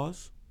of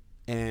laws,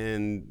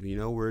 and,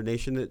 we're a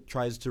nation that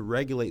tries to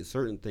regulate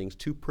certain things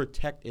to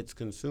protect its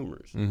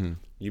consumers.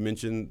 You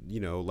mentioned,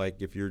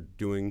 like if you're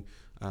doing,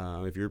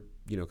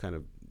 kind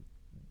of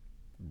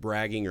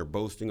bragging or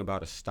boasting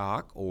about a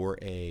stock or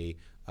a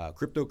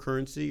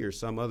cryptocurrency or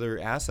some other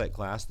asset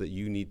class that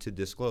you need to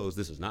disclose.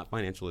 This is not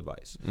financial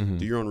advice.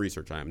 Do your own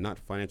research. I am not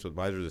a financial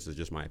advisor. This is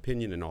just my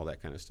opinion and all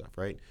that kind of stuff,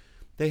 right?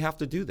 They have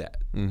to do that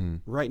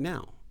right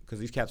now because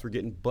these cats were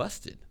getting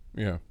busted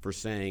for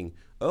saying,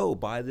 oh,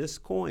 buy this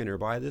coin or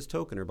buy this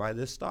token or buy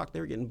this stock. They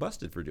were getting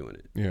busted for doing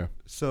it. Yeah.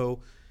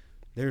 So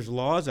there's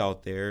laws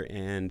out there,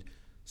 and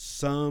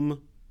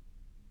some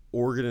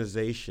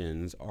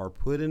organizations are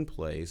put in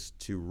place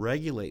to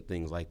regulate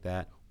things like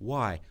that.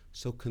 Why?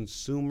 So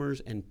consumers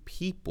and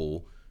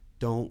people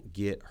don't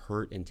get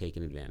hurt and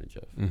taken advantage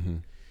of.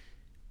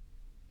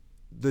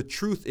 The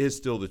truth is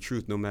still the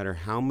truth, no matter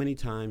how many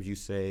times you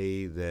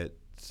say that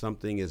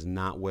something is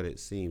not what it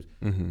seems.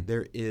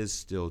 There is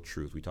still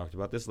truth. We talked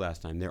about this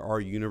last time. There are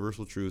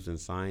universal truths in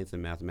science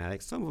and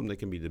mathematics. Some of them that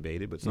can be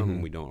debated, but some of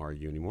them we don't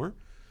argue anymore.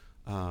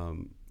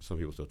 Some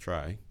people still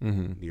try.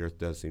 The earth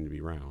does seem to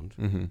be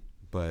round.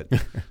 But,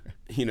 and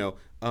let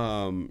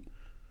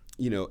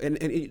me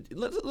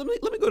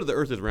go to the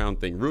earth is round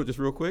thing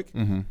real quick.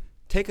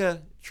 Take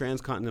a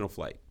transcontinental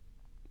flight.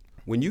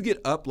 When you get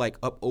up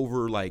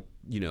over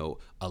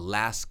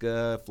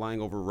Alaska, flying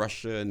over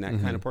Russia and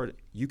that kind of part,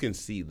 you can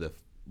see the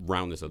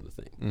roundness of the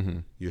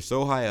thing. You're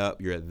so high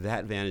up, you're at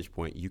that vantage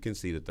point, you can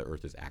see that the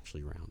earth is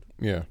actually round.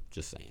 Yeah.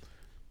 Just saying.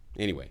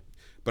 Anyway,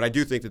 but I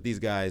do think that these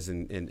guys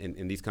and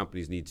these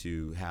companies need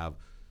to have,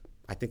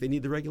 I think they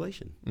need the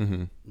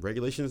regulation.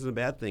 Regulation isn't a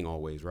bad thing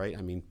always, right?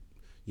 I mean,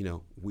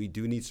 we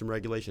do need some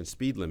regulation.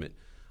 Speed limit.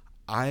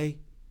 I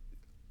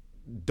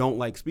don't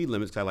like speed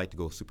limits because I like to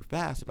go super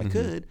fast if I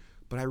could,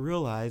 but I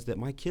realize that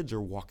my kids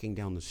are walking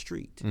down the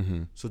street.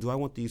 So do I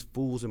want these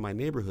fools in my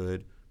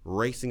neighborhood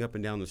racing up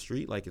and down the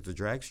street like it's a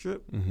drag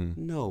strip.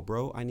 No,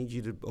 bro, I need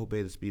you to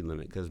obey the speed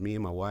limit because me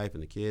and my wife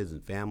and the kids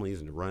and families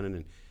and the running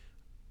and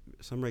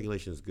some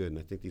regulation is good, and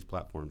I think these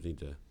platforms need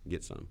to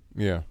get some.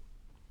 Yeah.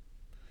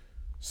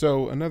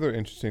 So another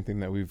interesting thing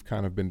that we've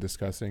kind of been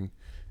discussing,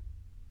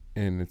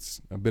 and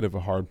it's a bit of a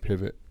hard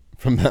pivot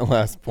from that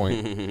last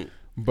point,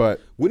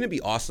 but wouldn't it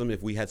be awesome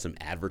if we had some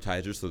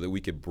advertisers so that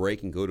we could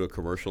break and go to a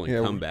commercial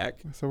and come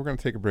back? So we're going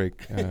to take a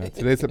break.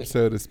 Today's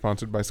episode is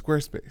sponsored by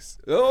Squarespace.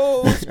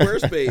 Oh,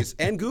 Squarespace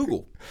and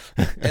Google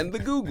and the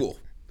Google.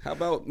 How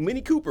about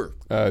Mini Cooper?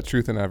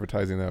 Truth in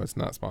Advertising, though, it's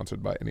not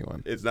sponsored by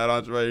anyone. It's not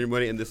sponsored by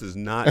anybody, and this is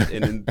not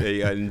an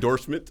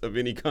endorsement of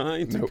any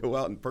kind to go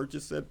out and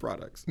purchase said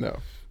products. No,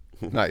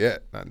 not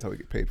yet. Not until we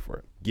get paid for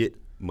it. Get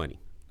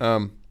money.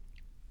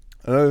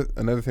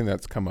 Another thing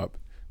that's come up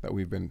that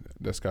we've been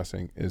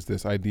discussing is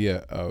this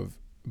idea of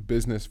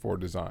business for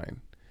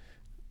design.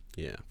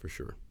 Yeah, for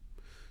sure.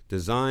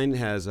 Design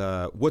has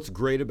what's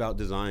great about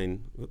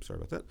design. Oops, sorry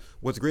about that.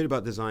 What's great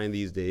about design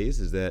these days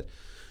is that,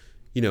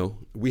 you know,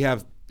 we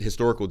have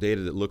historical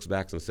data that looks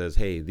back and says,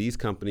 hey, these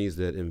companies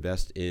that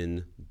invest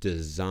in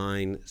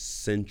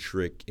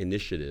design-centric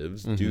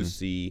initiatives do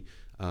see,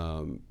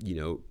 you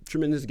know,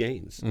 tremendous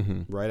gains,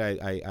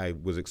 right? I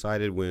was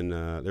excited when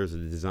there's a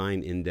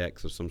design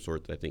index of some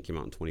sort that I think came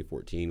out in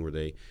 2014 where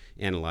they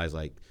analyzed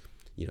like,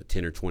 you know,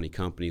 10 or 20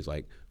 companies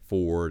like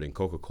Ford and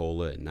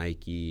Coca-Cola and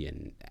Nike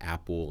and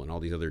Apple and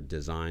all these other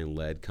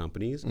design-led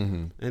companies.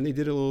 And they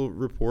did a little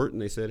report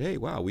and they said, hey,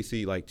 wow, we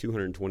see like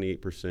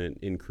 228%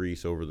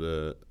 increase over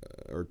the,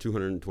 or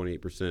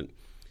 228%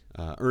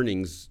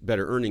 earnings,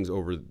 better earnings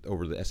over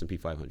the S&P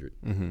 500.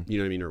 You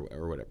know what I mean,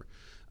 or whatever.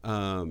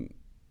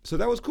 So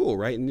that was cool,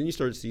 right? And then you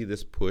started to see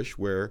this push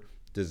where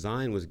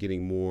design was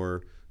getting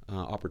more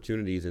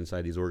opportunities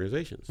inside these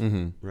organizations,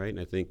 right? And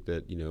I think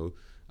that, you know,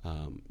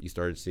 you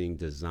started seeing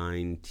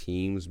design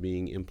teams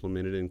being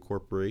implemented in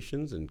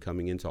corporations and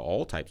coming into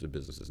all types of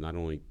businesses, not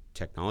only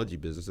technology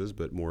businesses,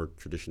 but more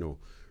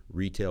traditional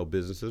retail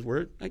businesses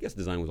where I guess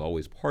design was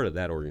always part of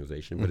that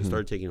organization, but it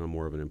started taking on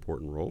more of an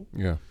important role.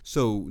 Yeah.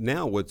 So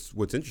now what's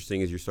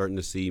interesting is you're starting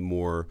to see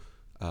more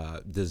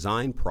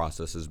design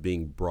processes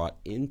being brought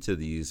into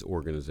these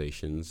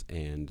organizations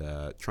and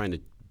trying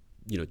to,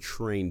 you know,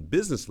 train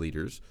business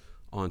leaders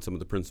on some of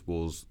the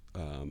principles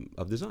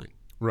of design.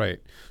 Right.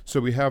 So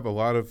we have a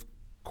lot of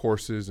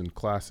courses and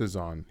classes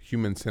on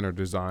human-centered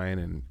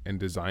design and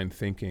design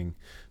thinking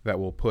that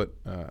will put,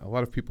 a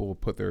lot of people will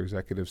put their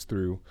executives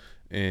through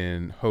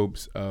in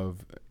hopes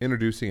of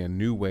introducing a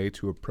new way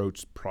to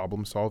approach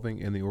problem solving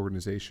in the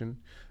organization,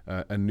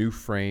 a new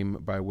frame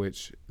by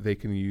which they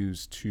can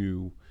use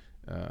to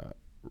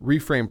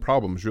reframe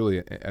problems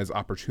really as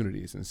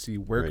opportunities and see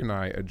where can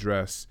I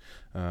address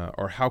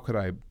or how could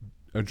I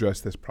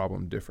address this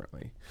problem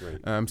differently. Right.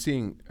 I'm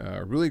seeing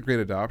really great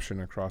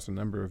adoption across a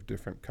number of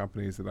different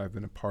companies that I've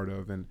been a part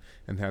of and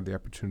had the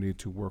opportunity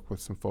to work with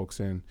some folks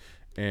in.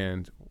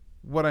 And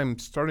what I'm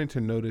starting to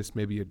notice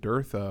maybe a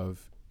dearth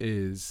of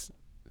is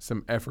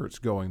some efforts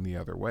going the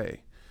other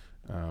way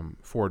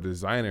for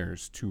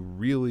designers to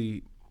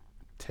really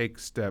take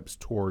steps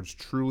towards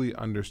truly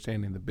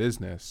understanding the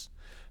business,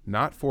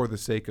 not for the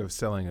sake of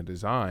selling a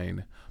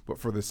design, but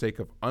for the sake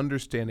of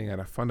understanding at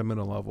a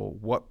fundamental level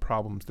what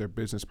problems their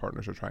business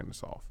partners are trying to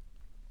solve.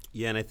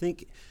 Yeah, and I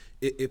think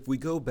if we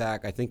go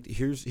back, I think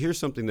here's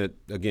something that,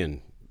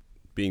 again,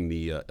 being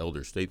the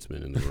elder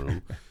statesman in the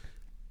room,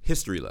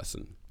 history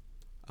lesson.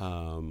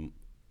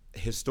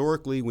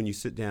 Historically, when you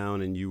sit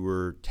down and you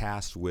were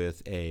tasked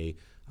with a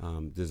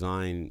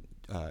design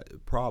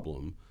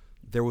problem,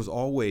 there was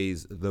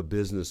always the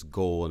business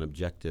goal and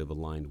objective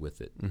aligned with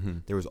it.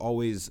 There was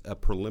always a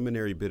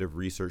preliminary bit of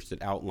research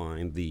that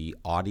outlined the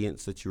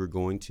audience that you were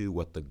going to,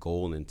 what the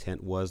goal and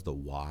intent was, the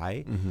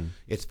why.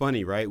 It's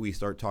funny, right? We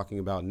start talking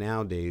about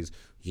nowadays,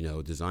 you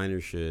know,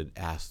 designers should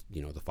ask,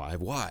 you know, the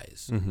 5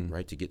 whys,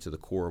 right? To get to the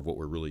core of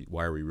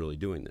why are we really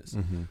doing this?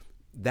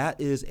 That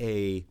is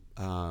a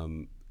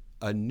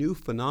new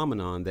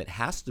phenomenon that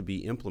has to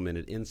be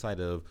implemented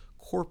inside of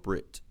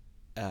corporate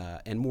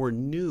and more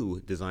new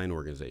design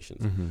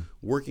organizations.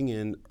 Working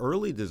in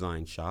early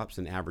design shops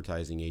and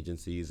advertising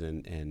agencies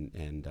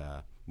and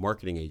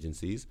marketing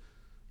agencies,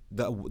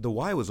 the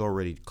why was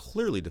already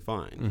clearly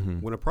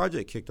defined. When a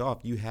project kicked off,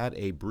 you had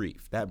a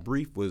brief. That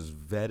brief was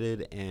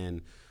vetted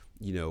and,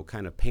 you know,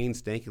 kind of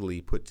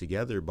painstakingly put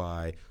together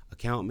by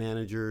account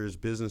managers,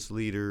 business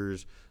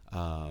leaders,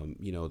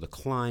 you know, the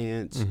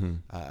client,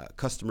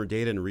 customer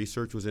data and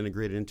research was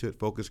integrated into it.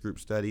 Focus group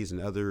studies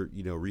and other,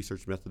 you know,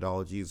 research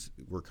methodologies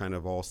were kind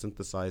of all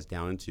synthesized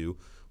down into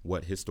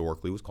what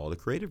historically was called a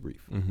creative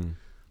brief.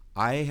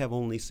 I have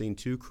only seen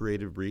 2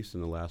 creative briefs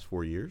in the last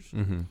 4 years,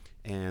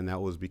 and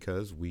that was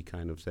because we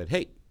kind of said,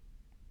 hey,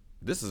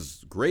 this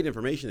is great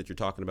information that you're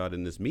talking about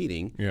in this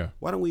meeting.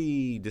 Why don't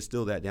we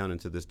distill that down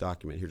into this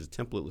document? Here's a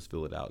template. Let's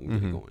fill it out and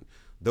get it going.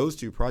 Those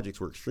 2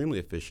 projects were extremely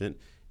efficient,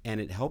 and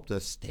it helped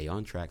us stay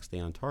on track, stay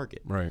on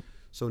target. Right.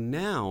 So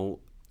now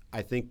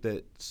I think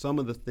that some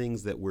of the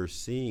things that we're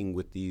seeing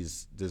with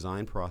these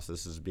design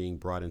processes being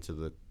brought into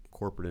the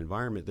corporate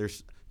environment,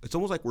 there's it's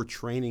almost like we're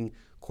training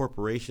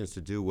corporations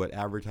to do what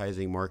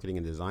advertising, marketing,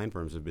 and design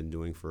firms have been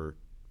doing for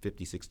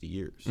 50, 60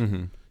 years.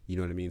 Mm-hmm. You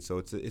know what I mean? So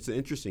it's an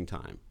interesting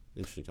time.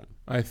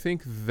 I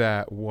think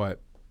that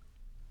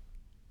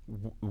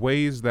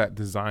ways that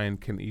design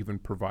can even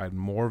provide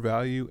more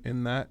value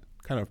in that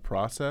kind of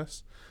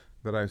process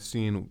that I've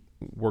seen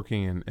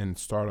working in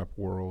startup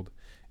world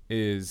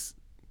is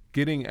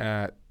getting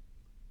at,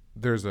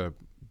 there's a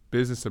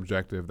business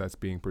objective that's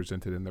being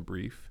presented in the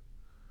brief.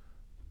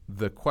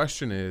 The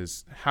question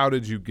is, how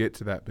did you get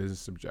to that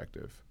business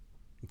objective?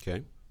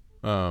 Okay.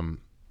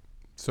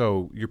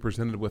 So you're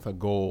presented with a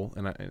goal,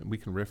 and we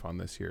can riff on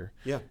this here.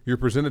 Yeah. You're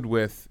presented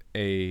with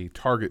a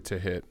target to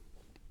hit.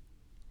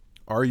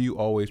 Are you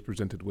always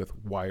presented with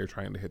why you're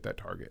trying to hit that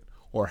target,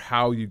 or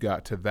how you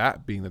got to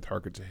that being the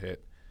target to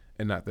hit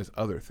and not this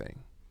other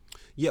thing?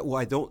 Yeah,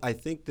 well, I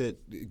think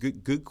that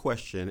good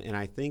question. And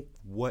I think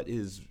what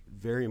is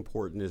very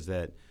important is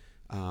that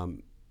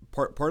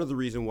part of the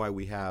reason why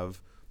we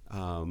have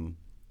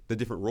the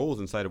different roles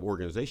inside of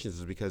organizations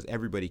is because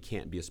everybody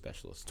can't be a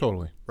specialist.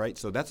 Totally. Right?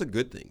 So that's a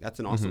good thing. That's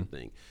an awesome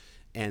thing.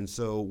 And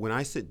so when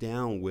I sit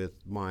down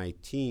with my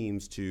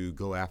teams to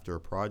go after a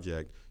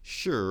project,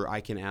 sure,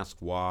 I can ask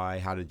why,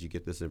 how did you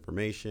get this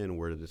information,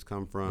 where did this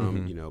come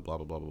from, blah, blah,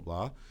 blah, blah,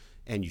 blah.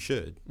 And you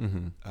should,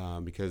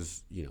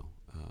 because,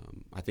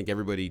 I think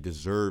everybody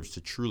deserves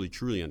to truly,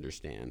 truly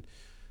understand.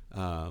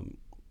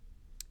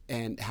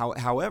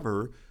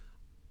 However,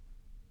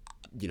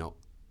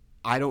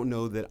 I don't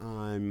know that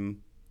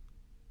I'm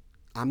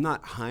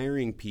not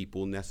hiring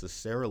people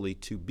necessarily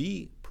to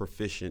be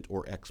proficient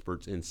or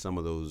experts in some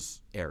of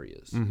those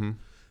areas.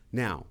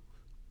 Now,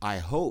 I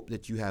hope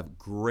that you have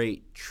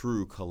great,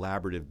 true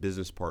collaborative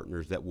business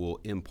partners that will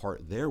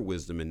impart their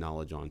wisdom and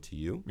knowledge onto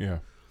you. Yeah.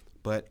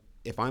 But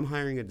if I'm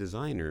hiring a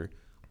designer,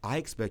 I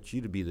expect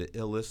you to be the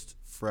illest,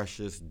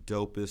 freshest,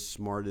 dopest,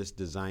 smartest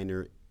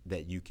designer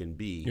that you can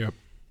be. Yep.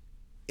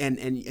 And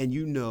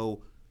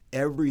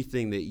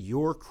everything that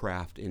your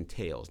craft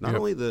entails. Not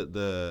only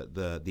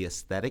the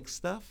aesthetic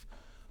stuff,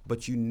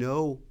 but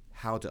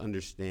how to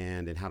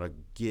understand and how to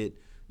get,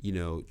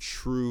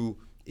 true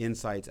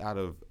insights out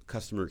of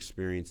customer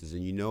experiences,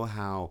 and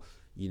how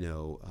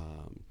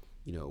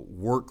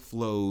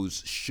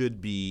workflows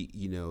should be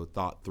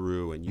thought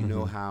through,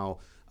 and how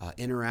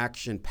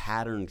interaction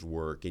patterns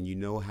work,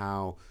 and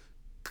how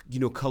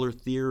color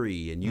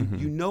theory, and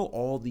you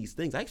all these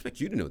things. I expect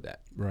you to know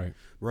that.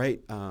 Right.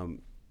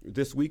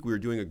 This week we were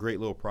doing a great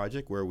little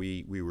project where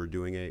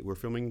we're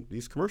filming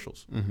these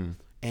commercials,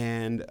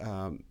 and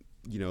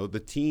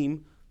the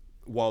team,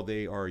 while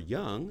they are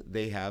young,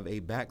 they have a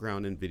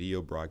background in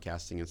video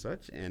broadcasting and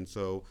such. And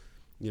so,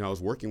 I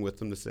was working with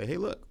them to say, hey,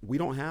 look, we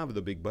don't have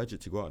the big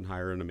budget to go out and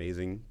hire an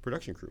amazing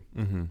production crew.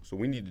 So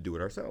we need to do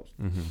it ourselves,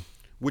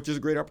 which is a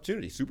great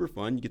opportunity. Super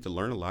fun. You get to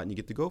learn a lot and you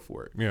get to go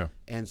for it. Yeah.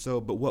 And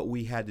so, but what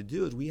we had to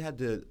do is we had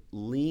to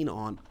lean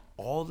on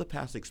all the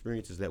past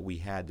experiences that we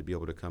had to be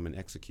able to come and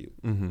execute.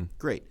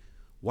 Great.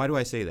 Why do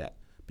I say that?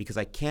 Because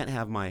I can't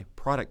have my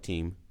product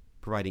team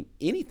providing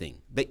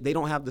anything. They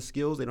don't have the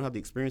skills, they don't have the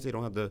experience, they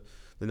don't have the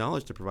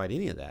knowledge to provide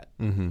any of that.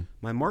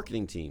 My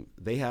marketing team,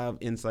 they have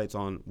insights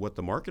on what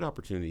the market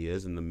opportunity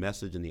is and the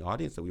message and the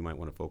audience that we might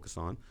want to focus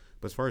on.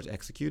 But as far as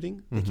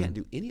executing, they can't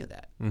do any of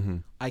that.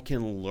 I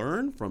can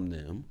learn from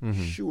them,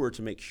 sure,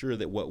 to make sure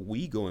that what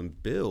we go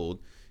and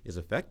build is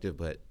effective,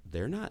 but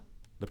they're not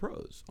the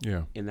pros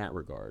in that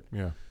regard.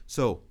 Yeah.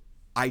 So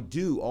I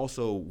do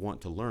also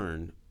want to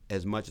learn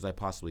as much as I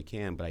possibly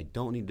can, but I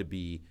don't need to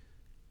be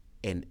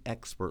an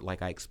expert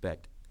like I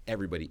expect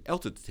everybody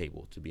else at the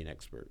table to be an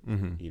expert.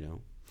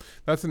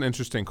 That's an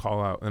interesting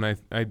call out, and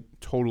I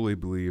totally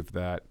believe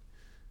that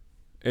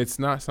it's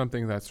not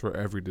something that's for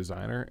every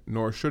designer,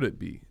 nor should it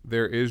be.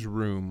 There is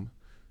room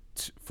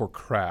for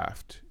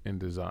craft in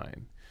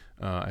design.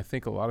 I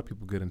think a lot of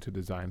people get into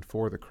design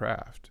for the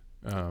craft.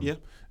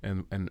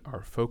 And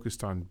are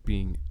focused on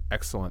being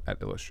excellent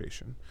at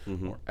illustration,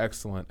 or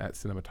excellent at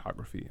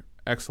cinematography,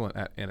 excellent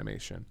at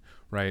animation,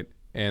 right?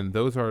 And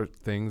those are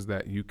things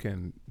that you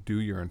can do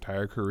your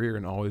entire career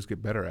and always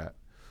get better at.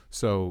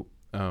 So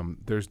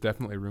there's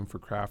definitely room for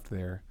craft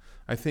there.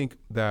 I think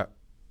that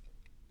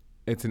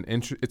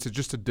it's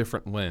just a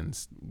different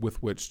lens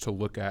with which to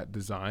look at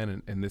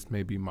design, and this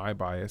may be my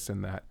bias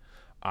in that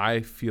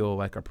I feel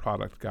like a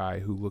product guy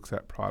who looks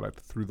at product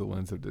through the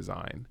lens of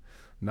design,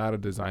 not a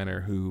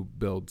designer who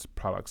builds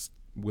products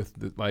with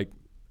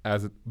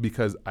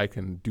because I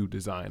can do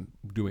design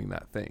doing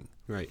that thing.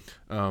 Right.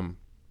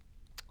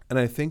 And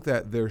I think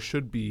that there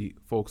should be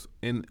folks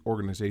in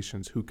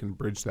organizations who can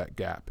bridge that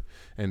gap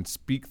and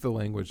speak the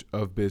language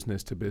of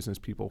business to business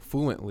people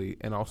fluently,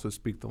 and also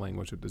speak the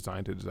language of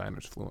design to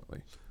designers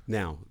fluently.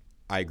 Now,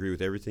 I agree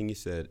with everything you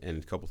said,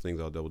 and a couple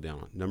things I'll double down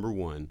on. Number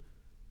one,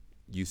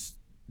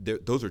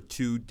 those are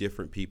two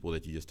different people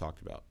that you just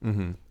talked about.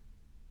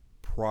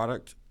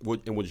 Product,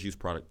 and we'll just use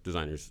product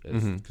designers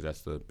because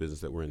that's the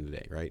business that we're in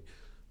today, right?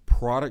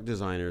 Product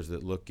designers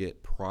that look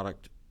at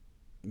product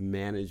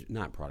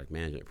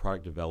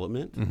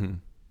development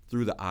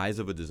through the eyes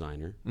of a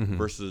designer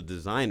versus a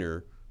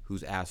designer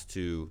who's asked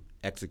to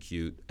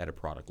execute at a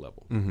product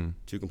level. Mm-hmm.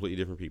 Two completely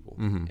different people,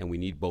 Mm-hmm. and we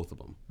need both of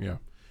them. Yeah.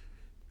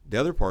 The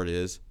other part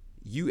is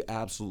you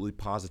absolutely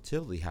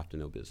positively have to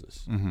know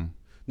business. Mm-hmm.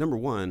 Number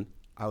one,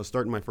 I was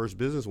starting my first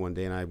business one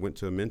day, and I went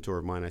to a mentor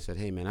of mine. I said,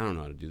 hey, man, I don't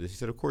know how to do this. He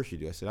said, of course you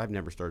do. I said, I've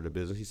never started a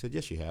business. He said,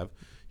 yes, you have.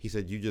 He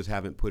said, you just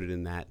haven't put it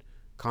in that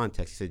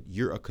context. He said,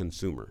 you're a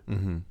consumer.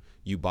 Mm-hmm.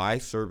 You buy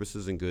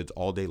services and goods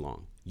all day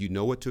long. You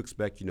know what to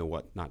expect. You know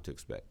what not to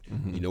expect.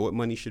 Mm-hmm. You know what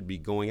money should be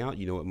going out.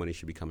 You know what money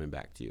should be coming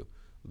back to you.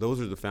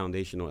 Those are the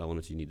foundational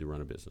elements you need to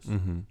run a business.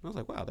 Mm-hmm. I was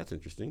like, wow, that's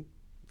interesting.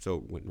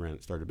 So went and ran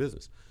and started a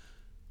business.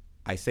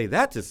 I say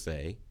that to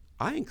say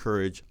I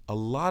encourage a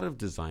lot of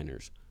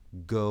designers,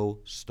 go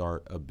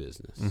start a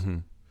business. Mm-hmm.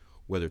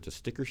 Whether it's a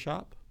sticker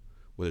shop,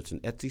 whether it's an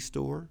Etsy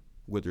store,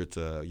 whether it's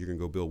you're going to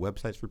go build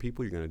websites for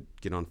people, you're going to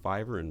get on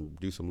Fiverr and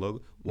do some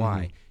logo. Why?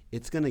 Mm-hmm.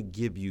 It's going to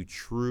give you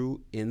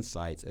true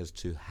insights as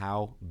to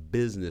how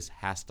business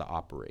has to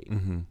operate.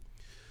 Mm-hmm.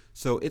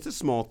 So it's a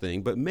small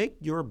thing, but make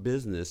your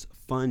business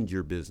fund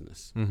your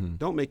business. Mm-hmm.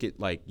 Don't make it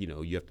like,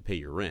 you have to pay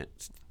your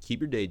rent.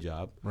 Keep your day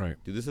job. Right.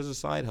 Do this as a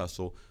side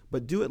hustle,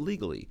 but do it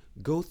legally.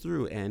 Go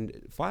through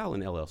and file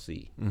an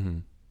LLC. Mm-hmm.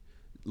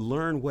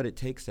 Learn what it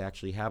takes to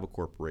actually have a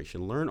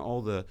corporation. Learn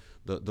all the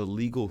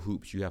legal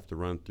hoops you have to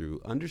run through.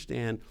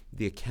 Understand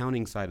the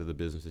accounting side of the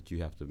business that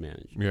you have to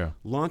manage. Yeah.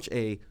 Launch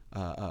a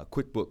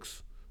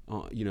QuickBooks,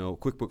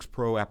 QuickBooks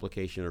Pro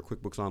application or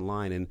QuickBooks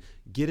Online, and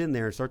get in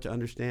there and start to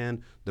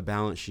understand the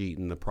balance sheet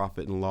and the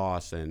profit and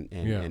loss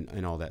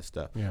and all that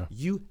stuff. Yeah.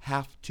 You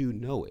have to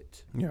know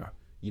it. Yeah.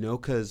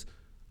 Because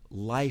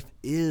life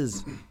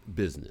is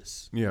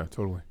business. Yeah,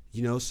 totally.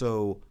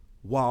 So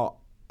while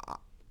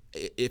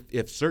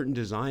if certain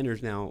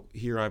designers now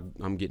here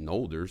I'm getting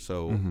older,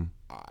 so Mm-hmm.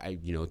 I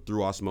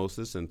through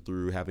osmosis and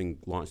through having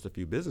launched a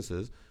few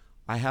businesses,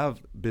 I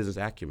have business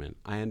acumen.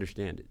 I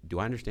understand it. Do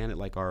I understand it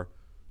like our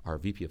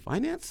VP of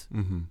Finance?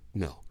 Mm-hmm.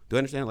 No. Do I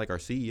understand it like our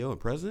CEO and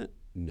president?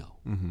 No.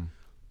 Mm-hmm.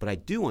 But I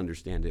do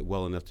understand it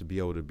well enough to be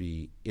able to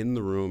be in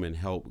the room and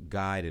help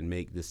guide and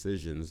make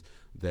decisions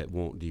that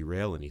won't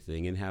derail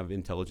anything and have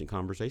intelligent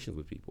conversations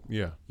with people.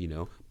 Yeah.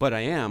 But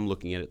I am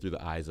looking at it through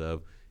the eyes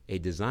of a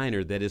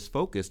designer that is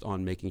focused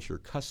on making sure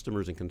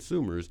customers and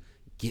consumers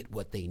get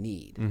what they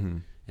need. Mm-hmm.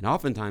 And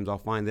oftentimes I'll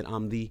find that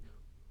I'm the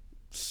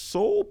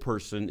sole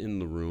person in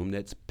the room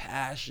that's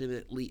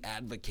passionately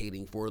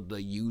advocating for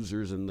the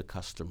users and the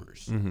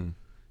customers, Mm-hmm.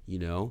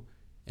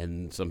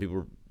 And some people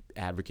are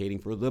advocating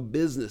for the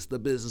business.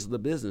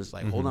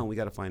 Like, hold on, we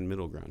got to find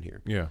middle ground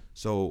here. Yeah.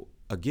 So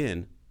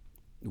again,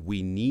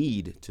 we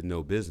need to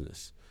know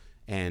business.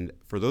 And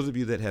for those of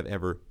you that have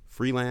ever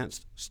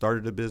freelanced,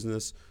 started a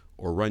business,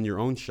 or run your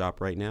own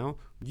shop right now,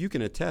 you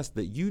can attest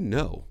that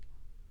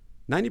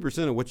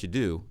 90% of what you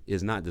do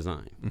is not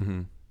design.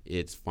 Mm-hmm.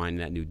 It's finding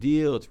that new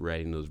deal. It's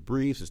writing those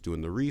briefs. It's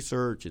doing the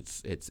research.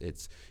 It's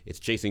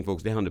chasing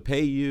folks down to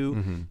pay you.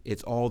 Mm-hmm.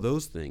 It's all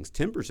those things.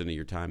 10% of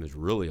your time is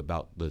really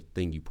about the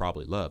thing you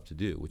probably love to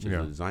do, which is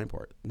the design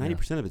part.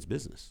 90% of it's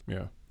business.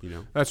 Yeah.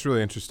 That's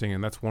really interesting,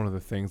 and that's one of the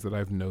things that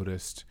I've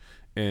noticed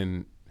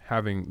in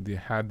having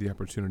had the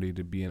opportunity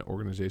to be in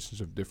organizations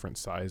of different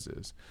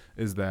sizes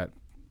is that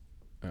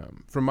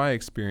from my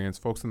experience,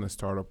 folks in the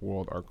startup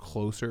world are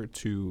closer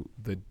to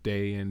the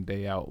day in,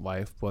 day out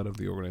lifeblood of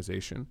the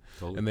organization.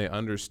 Totally. And they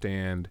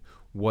understand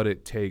what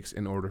it takes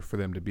in order for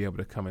them to be able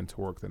to come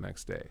into work the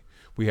next day.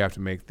 We have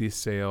to make this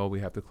sale. We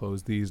have to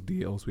close these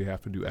deals. We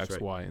have to do X,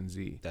 Y, and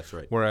Z. That's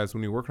right. Whereas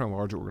when you work in a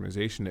larger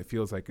organization, it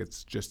feels like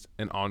it's just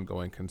an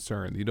ongoing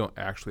concern. You don't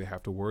actually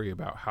have to worry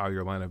about how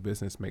your line of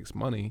business makes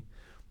money.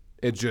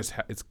 It just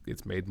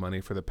it's made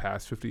money for the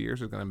past 50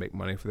 years. It's going to make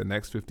money for the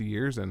next 50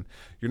 years, and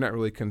you're not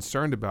really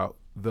concerned about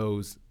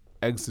those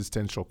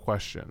existential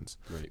questions.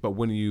 Right. But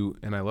when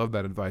and I love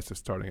that advice of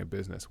starting a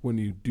business. When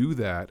you do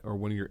that, or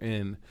when you're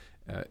in,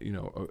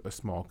 a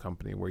small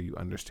company where you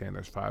understand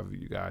there's 5 of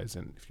you guys,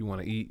 and if you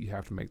want to eat, you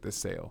have to make this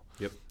sale.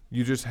 Yep.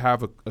 You just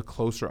have a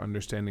closer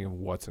understanding of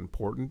what's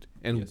important,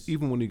 and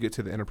even when you get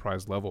to the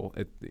enterprise level,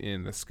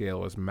 the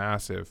scale is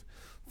massive.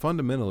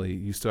 Fundamentally,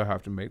 you still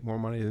have to make more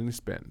money than you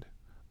spend.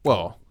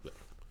 Well,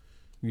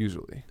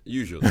 usually.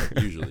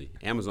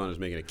 Amazon is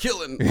making a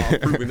killing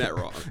off proving that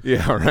wrong.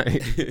 Yeah,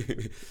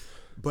 right.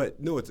 But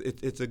no,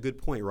 it's a good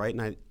point, right?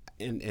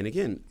 And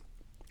again,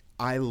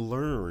 I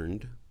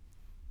learned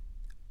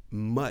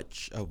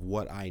much of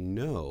what I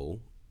know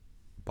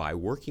by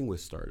working with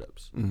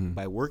startups,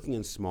 by working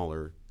in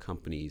smaller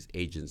companies,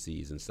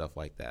 agencies, and stuff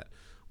like that.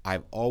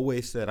 I've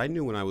always said, I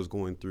knew when I was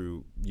going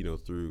through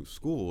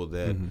school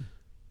that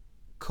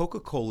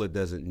Coca-Cola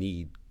doesn't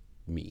need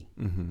me.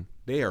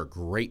 They are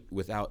great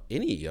without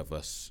any of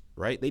us,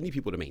 right? They need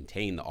people to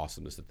maintain the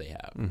awesomeness that they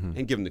have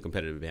and give them the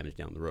competitive advantage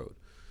down the road.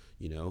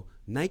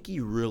 Nike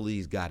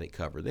really's got it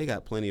covered. They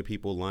got plenty of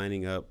people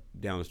lining up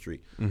down the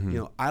street.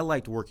 I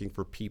liked working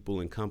for people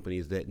and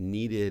companies that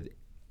needed,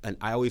 and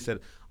I always said,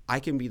 I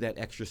can be that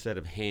extra set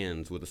of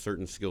hands with a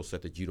certain skill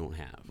set that you don't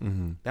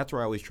have. That's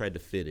where I always tried to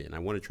fit in. I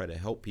want to try to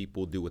help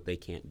people do what they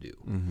can't do.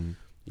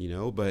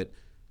 But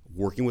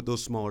working with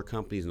those smaller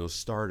companies and those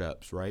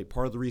startups, right?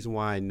 Part of the reason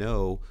why I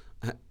know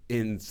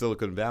in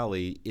Silicon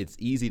Valley, it's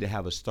easy to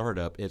have a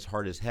startup. It's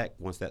hard as heck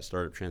once that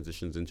startup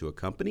transitions into a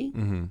company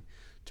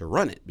to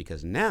run it,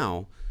 because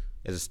now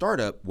as a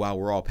startup, while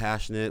we're all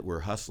passionate, we're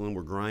hustling,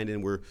 we're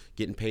grinding, we're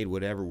getting paid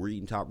whatever, we're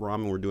eating top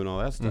ramen, we're doing all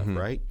that stuff,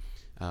 right?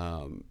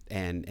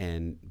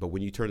 But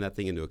when you turn that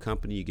thing into a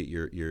company, you get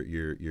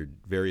your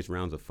various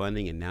rounds of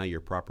funding, and now you're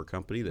a proper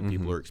company that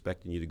people are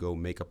expecting you to go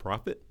make a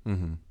profit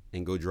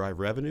and go drive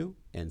revenue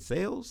and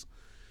sales.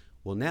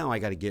 Well, now I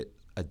got to get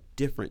a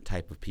different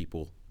type of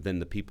people than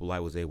the people I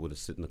was able to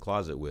sit in the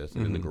closet with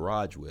and in the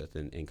garage with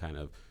and kind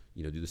of,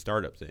 do the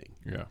startup thing.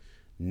 Yeah.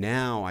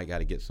 Now I got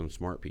to get some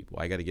smart people.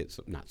 I got to get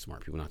some, not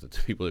smart people, not that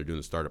the people that are doing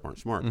the startup aren't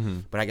smart,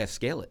 but I got to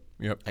scale it.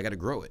 Yep. I got to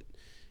grow it.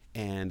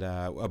 And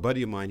a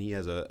buddy of mine, he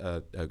has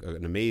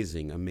an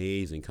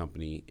amazing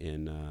company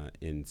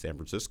in San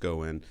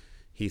Francisco, and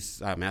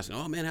I'm asking,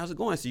 oh man, how's it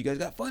going? I see you guys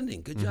got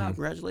funding. Good job,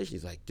 congratulations.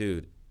 He's like,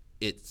 dude,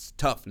 it's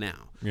tough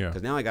now,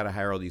 because now I got to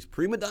hire all these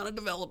prima donna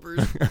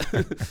developers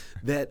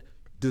that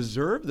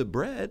deserve the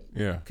bread.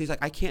 Yeah, he's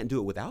like, I can't do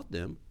it without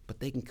them, but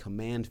they can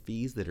command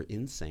fees that are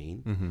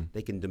insane.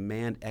 They can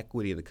demand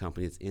equity in the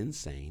company that's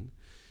insane.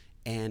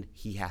 And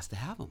he has to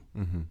have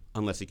them,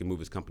 unless he can move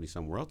his company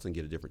somewhere else and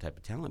get a different type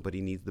of talent. But he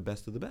needs the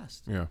best of the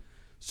best. Yeah.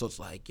 So it's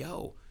like,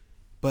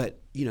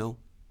 but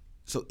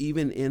so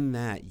even in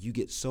that, you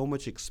get so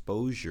much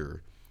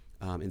exposure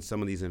in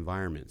some of these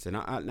environments. And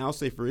I'll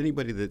say, for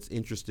anybody that's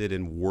interested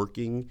in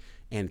working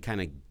and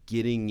kind of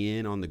getting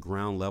in on the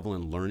ground level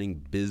and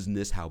learning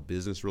business, how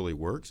business really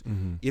works,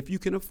 if you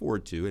can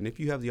afford to, and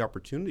if you have the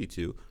opportunity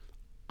to,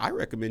 I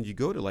recommend you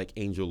go to like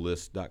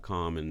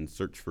angellist.com and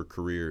search for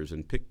careers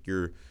and pick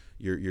your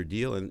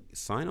deal and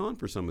sign on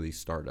for some of these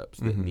startups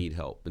that need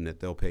help, and that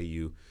they'll pay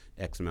you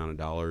X amount of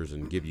dollars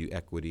and give you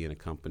equity in a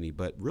company.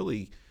 But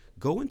really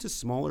go into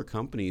smaller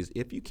companies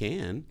if you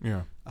can,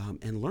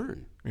 and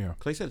learn. Yeah.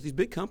 Like I said, these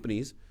big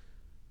companies,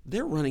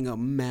 they're running a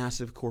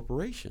massive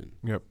corporation.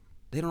 Yep.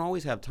 They don't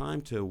always have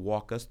time to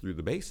walk us through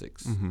the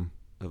basics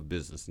of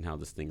business and how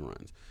this thing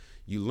runs.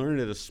 You learn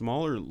at a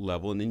smaller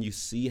level, and then you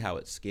see how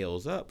it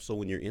scales up. So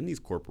when you're in these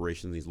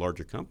corporations, these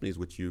larger companies,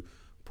 which you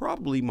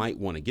probably might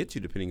want to get to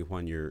depending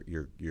upon your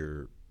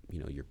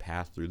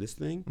path through this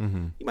thing,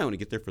 you might want to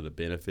get there for the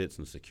benefits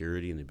and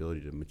security and the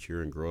ability to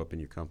mature and grow up in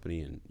your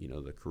company, and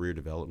the career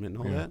development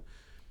and all that.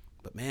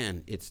 But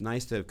man, it's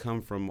nice to have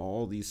come from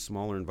all these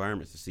smaller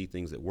environments to see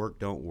things that work,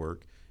 don't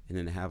work, and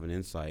then to have an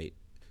insight.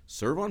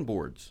 Serve on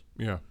boards.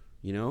 Yeah.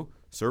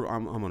 Serve. I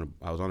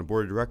was on a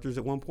board of directors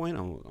at one point.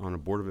 I'm on a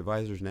board of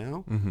advisors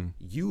now.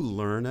 You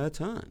learn a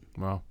ton.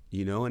 Wow.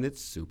 And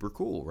it's super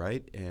cool,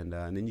 right? And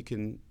then you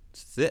can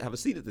have a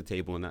seat at the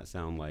table and not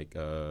sound like I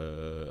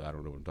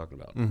don't know what I'm talking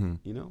about.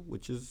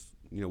 Which is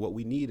what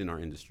we need in our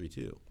industry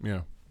too.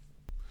 Yeah.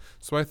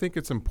 So I think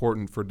it's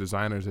important for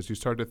designers, as you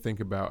start to think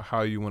about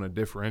how you want to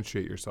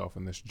differentiate yourself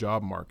in this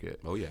job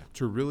market. Oh yeah.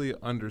 To really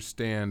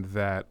understand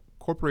that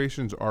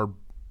corporations are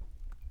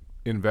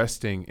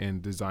investing in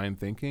design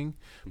thinking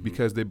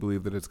because they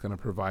believe that it's going to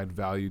provide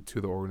value to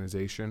the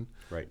organization.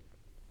 Right.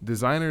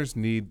 Designers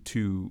need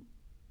to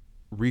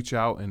reach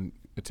out and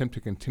attempt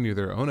to continue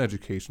their own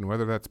education,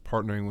 whether that's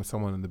partnering with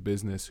someone in the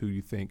business who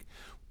you think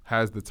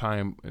has the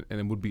time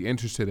and would be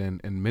interested in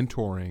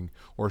mentoring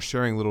or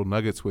sharing little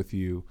nuggets with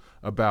you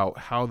about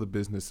how the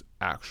business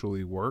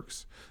actually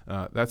works.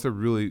 That's a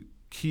really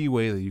key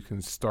way that you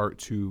can start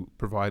to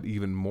provide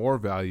even more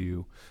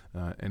value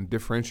and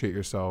differentiate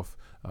yourself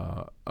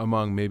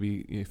among,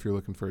 maybe if you're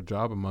looking for a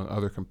job, among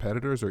other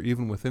competitors, or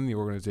even within the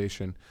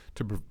organization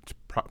to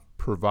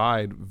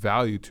provide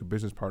value to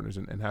business partners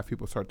and have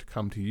people start to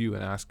come to you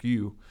and ask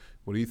you,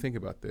 what do you think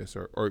about this?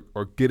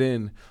 Or get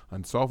in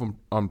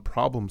on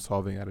problem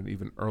solving at an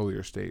even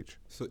earlier stage.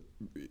 So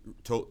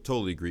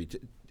totally agree.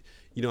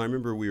 I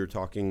remember we were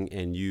talking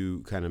and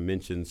you kind of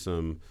mentioned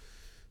some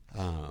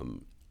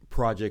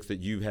projects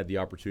that you've had the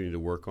opportunity to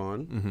work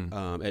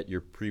on at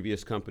your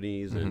previous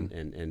companies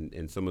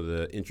and some of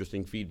the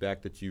interesting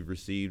feedback that you've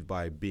received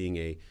by being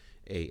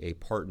a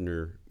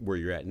partner where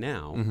you're at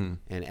now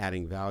and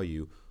adding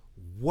value.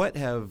 What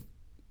have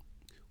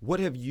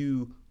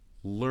you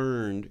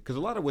learned? Because a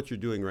lot of what you're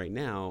doing right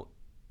now,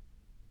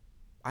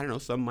 I don't know,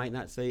 some might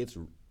not say it's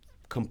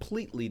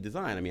completely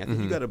design. I mean, I think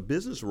you got a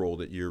business role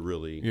that you're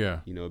really,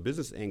 a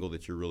business angle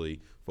that you're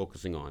really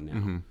focusing on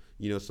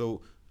now.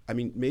 So I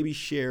mean, maybe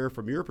share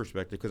from your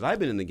perspective, because I've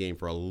been in the game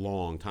for a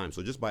long time.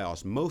 So just by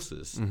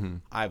osmosis,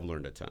 I've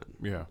learned a ton.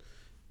 Yeah.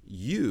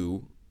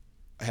 You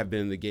have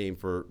been in the game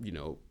for,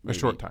 a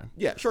short time.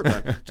 Yeah, short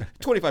time.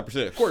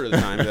 25%, a quarter of the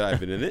time that I've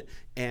been in it.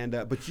 And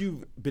but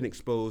you've been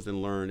exposed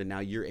and learned, and now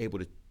you're able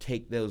to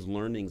take those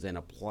learnings and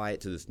apply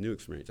it to this new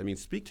experience. I mean,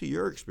 speak to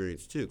your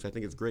experience too, because I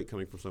think it's great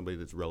coming from somebody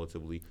that's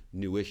relatively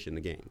newish in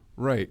the game.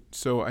 Right.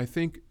 So I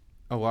think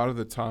a lot of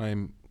the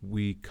time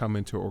we come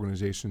into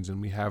organizations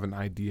and we have an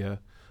idea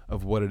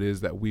of what it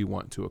is that we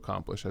want to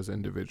accomplish as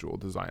individual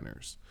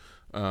designers.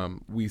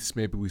 We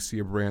see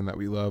a brand that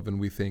we love and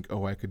we think,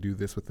 oh, I could do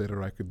this with it,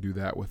 or I could do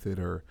that with it,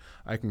 or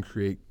I can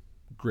create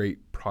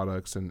great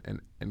products and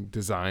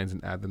designs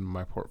and add them to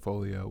my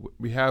portfolio.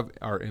 We have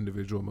our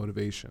individual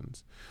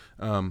motivations.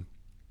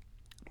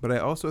 But I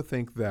also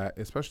think that,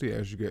 especially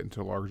as you get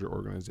into larger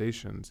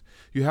organizations,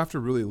 you have to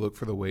really look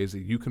for the ways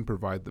that you can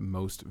provide the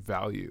most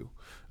value.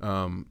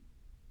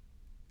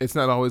 It's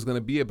not always going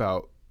to be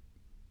about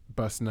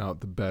busting out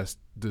the best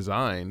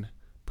design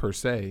per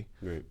se.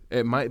 Right.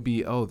 It might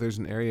be, there's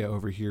an area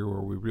over here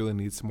where we really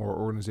need some more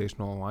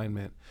organizational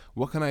alignment.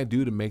 What can I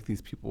do to make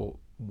these people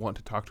want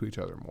to talk to each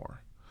other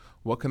more?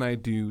 What can I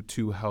do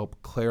to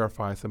help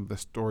clarify some of the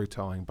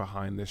storytelling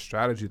behind this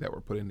strategy that we're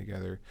putting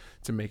together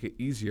to make it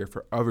easier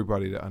for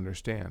everybody to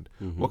understand?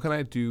 Mm-hmm. What can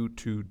I do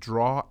to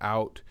draw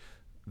out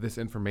this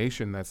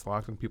information that's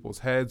locked in people's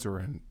heads or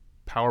in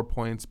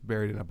PowerPoints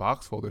buried in a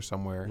box folder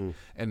somewhere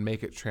and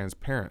make it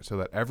transparent so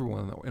that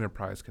everyone in the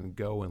enterprise can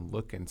go and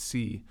look and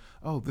see,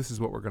 this is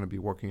what we're going to be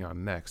working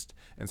on next,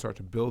 and start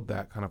to build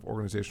that kind of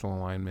organizational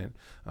alignment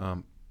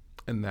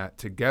and that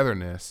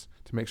togetherness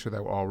to make sure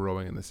that we're all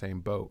rowing in the same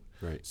boat.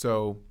 Right.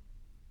 So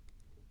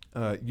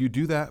you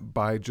do that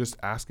by just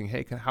asking,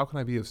 hey, how can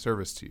I be of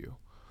service to you?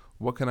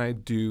 What can I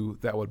do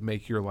that would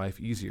make your life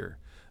easier?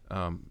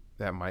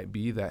 That might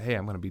be that, hey,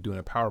 I'm going to be doing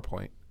a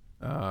PowerPoint.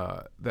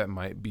 That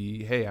might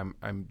be, hey,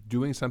 I'm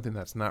doing something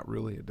that's not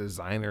really a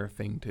designer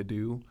thing to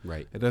do.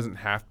 Right. It doesn't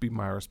have to be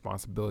my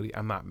responsibility.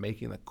 I'm not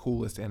making the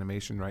coolest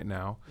animation right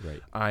now.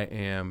 Right. I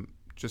am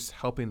just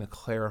helping to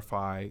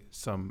clarify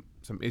some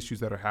issues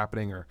that are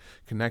happening or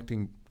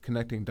connecting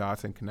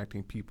dots and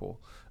connecting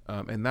people.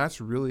 And that's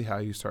really how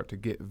you start to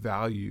get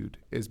valued,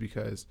 is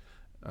because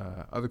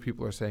other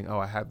people are saying,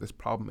 I have this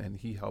problem and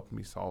he helped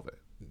me solve it.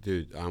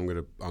 Dude, I'm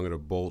gonna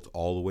bolt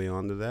all the way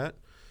onto that.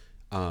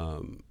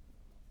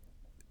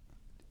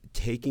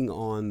 Taking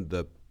on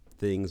the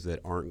things that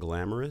aren't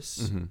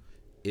glamorous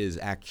is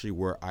actually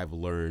where I've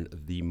learned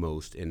the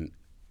most in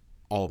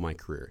all of my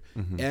career.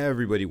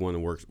 Everybody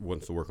wants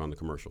to work on the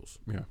commercials.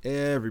 Yeah.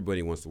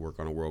 Everybody wants to work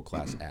on a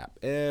world-class app.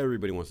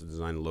 Everybody wants to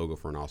design a logo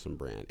for an awesome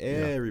brand.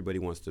 Everybody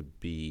wants to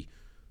be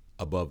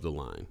above the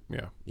line.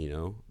 Yeah.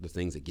 The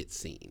things that get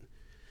seen.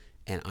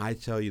 And I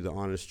tell you the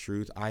honest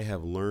truth, I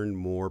have learned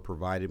more,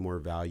 provided more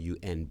value,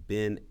 and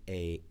been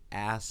a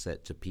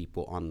asset to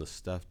people on the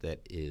stuff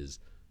that is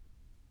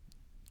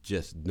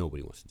just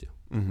nobody wants to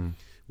do.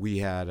 We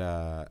had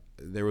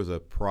there was a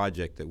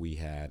project that we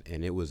had,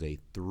 and it was a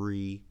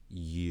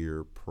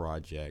 3-year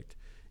project,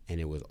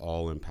 and it was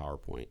all in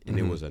PowerPoint, and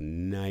it was a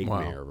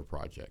nightmare of a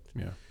project.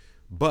 Yeah.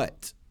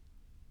 But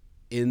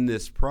in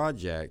this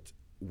project,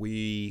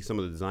 some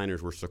of the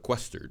designers were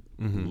sequestered.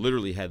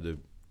 Literally had to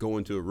go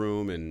into a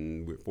room,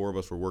 and 4 of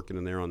us were working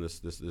in there on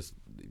this. It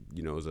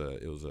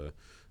was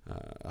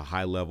a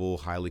high level,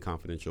 highly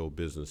confidential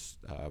business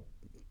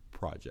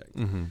project,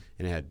 and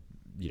it had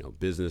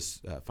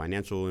business,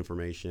 financial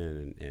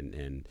information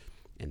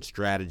and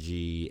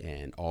strategy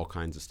and all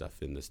kinds of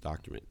stuff in this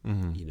document,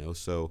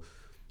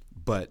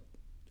 but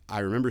I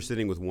remember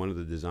sitting with one of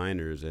the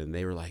designers, and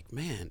they were like,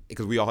 man,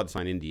 because we all had to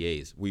sign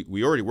NDAs.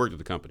 We already worked with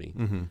the company,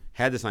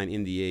 had to sign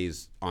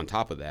NDAs on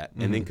top of that,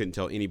 and then couldn't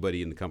tell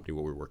anybody in the company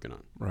what we were working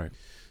on. Right.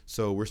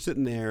 So we're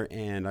sitting there,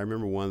 and I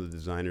remember one of the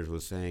designers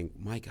was saying,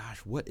 my gosh,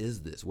 what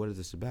is this? What is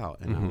this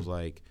about? And I was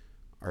like,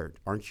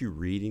 aren't you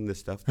reading the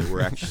stuff that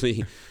we're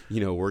actually,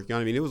 working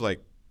on? I mean,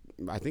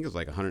 I think it was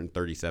like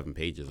 137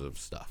 pages of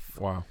stuff.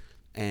 Wow.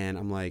 And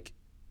I'm like,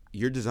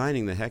 you're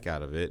designing the heck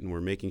out of it, and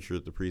we're making sure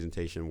that the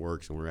presentation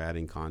works, and we're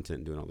adding content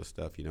and doing all this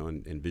stuff,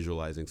 and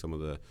visualizing some of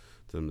the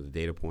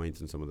data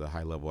points and some of the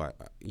high level,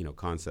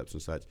 concepts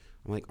and such.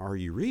 I'm like, are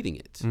you reading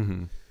it?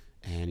 And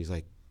he's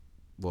like,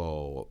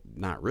 well,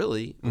 not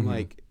really. I'm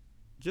like,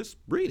 just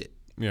read it.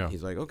 Yeah.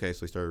 He's like, okay.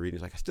 So he started reading.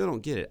 He's like, I still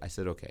don't get it. I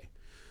said, okay.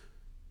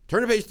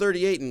 Turn to page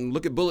 38 and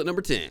look at bullet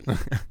number 10.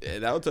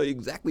 And that'll tell you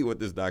exactly what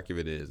this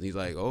document is. And he's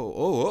like,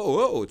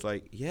 oh. It's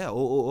like, yeah,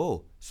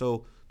 oh.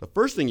 So the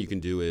first thing you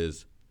can do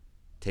is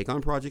take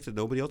on projects that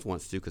nobody else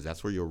wants to, because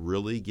that's where you'll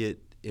really get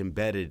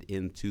embedded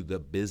into the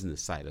business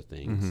side of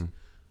things.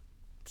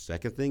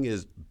 Second thing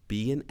is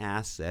be an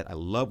asset. I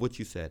love what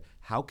you said.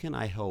 How can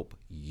I help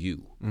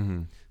you?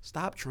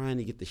 Stop trying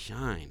to get the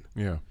shine.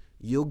 Yeah.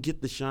 You'll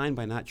get the shine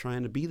by not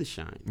trying to be the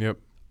shine. Yep.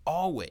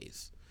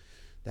 Always.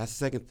 That's the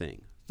second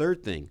thing.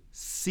 Third thing,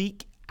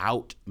 seek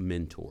out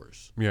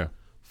mentors. Yeah.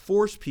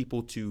 Force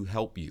people to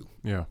help you.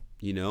 Yeah.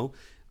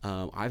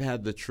 I've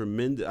had the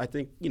tremendous, I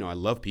think, I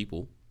love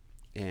people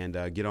and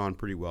get on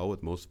pretty well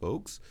with most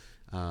folks.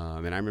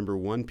 And I remember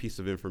one piece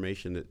of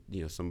information that,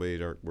 somebody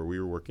where we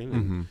were working,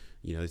 and,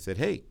 they said,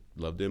 hey,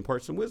 love to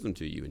impart some wisdom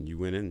to you. And you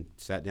went in,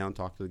 sat down,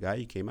 talked to the guy.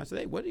 You came out, said,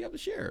 hey, what do you have to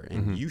share?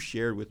 And you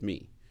shared with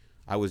me.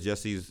 I was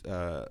Jesse's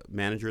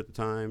manager at the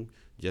time.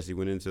 Jesse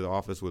went into the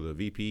office with a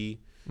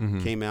VP.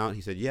 Came out,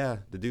 he said, yeah,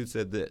 the dude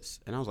said this.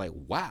 And I was like,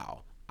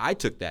 wow. I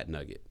took that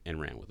nugget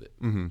and ran with it.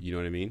 You know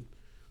what I mean?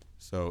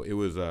 So it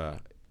was a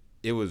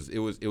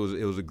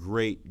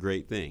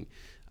great thing.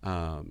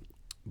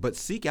 But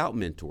seek out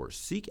mentors.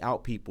 Seek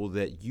out people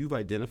that you've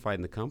identified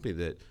in the company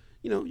that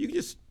you can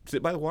just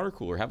sit by the water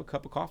cooler, have a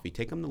cup of coffee,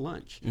 take them to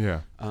lunch.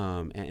 Yeah.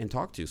 And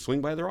talk to.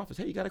 Swing by their office.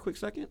 Hey, you got a quick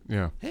second?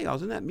 Yeah. Hey, I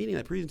was in that meeting,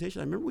 that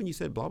presentation. I remember when you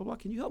said blah, blah, blah.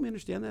 Can you help me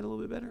understand that a little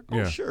bit better?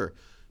 Yeah. Oh, sure.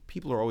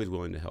 People are always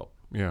willing to help.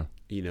 Yeah.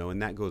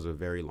 And that goes a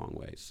very long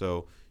way.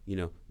 So,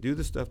 do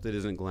the stuff that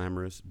isn't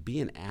glamorous, be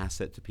an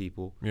asset to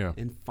people,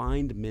 and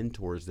find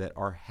mentors that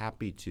are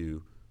happy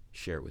to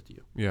share with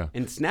you. Yeah.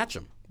 And snatch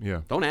them.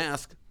 Yeah. Don't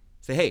ask.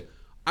 Say, hey,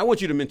 I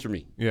want you to mentor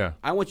me. Yeah.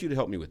 I want you to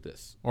help me with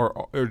this.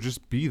 Or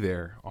just be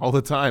there all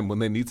the time when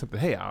they need something.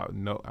 Hey,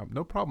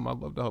 no problem. I'd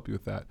love to help you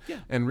with that. Yeah.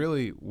 And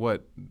really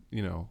what,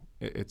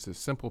 it's a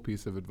simple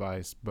piece of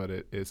advice, but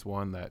it's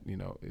one that,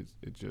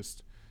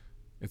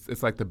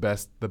 it's like the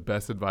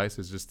best advice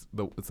is just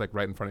it's like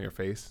right in front of your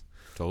face.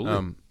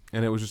 Totally.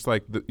 And it was just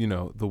like,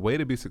 the way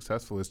to be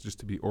successful is just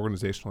to be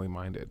organizationally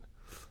minded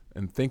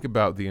and think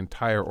about the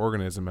entire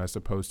organism as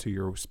opposed to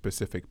your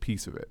specific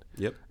piece of it.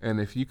 Yep. And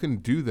if you can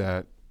do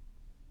that,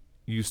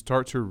 you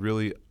start to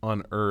really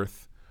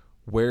unearth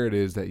where it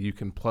is that you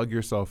can plug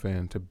yourself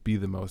in to be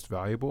the most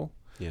valuable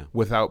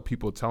without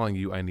people telling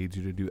you, I need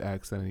you to do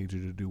X and I need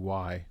you to do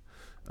Y.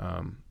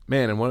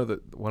 And one of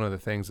the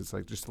things that's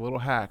like just a little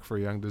hack for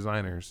young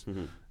designers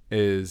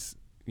is,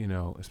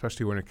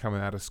 especially when you're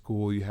coming out of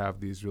school, you have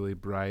these really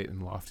bright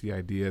and lofty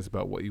ideas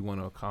about what you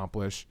want to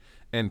accomplish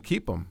and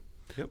keep them.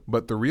 Yep.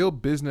 But the real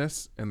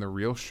business and the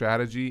real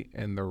strategy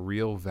and the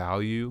real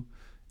value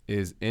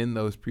is in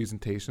those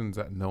presentations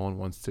that no one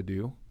wants to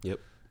do. Yep.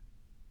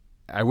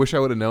 I wish I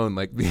would have known,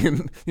 like,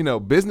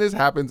 business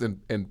happens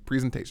in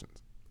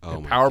presentations. Oh,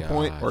 in my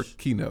PowerPoint gosh. or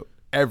Keynote.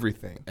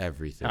 Everything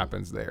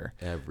happens there.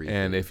 Everything.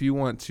 And if you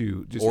want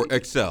to just... Or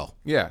Excel.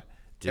 Yeah.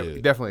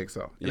 Dude. Definitely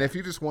Excel. Yeah. And if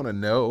you just want to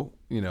know,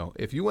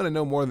 if you want to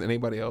know more than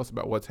anybody else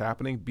about what's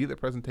happening, be the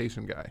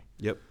presentation guy.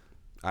 Yep.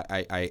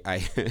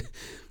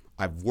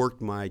 I've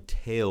worked my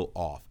tail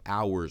off,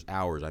 hours.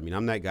 I mean,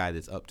 I'm that guy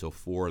that's up till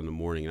 4 a.m,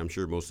 and I'm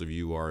sure most of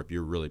you are if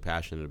you're really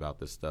passionate about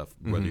this stuff,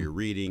 whether you're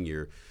reading,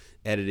 you're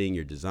editing,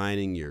 you're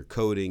designing, you're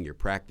coding, you're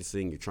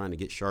practicing, you're trying to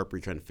get sharper,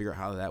 you're trying to figure out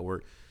how that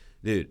works.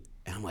 Dude,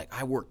 and I'm like,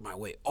 I worked my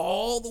way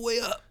all the way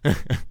up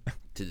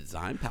to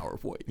design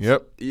PowerPoints.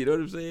 Yep. You know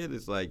what I'm saying?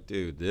 It's like,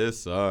 dude,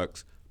 this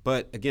sucks.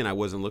 But again, I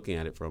wasn't looking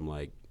at it from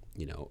like,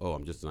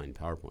 I'm just designing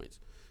PowerPoints.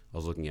 I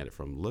was looking at it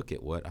from look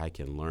at what I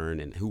can learn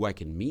and who I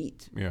can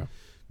meet. Yeah.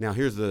 Now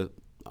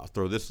I'll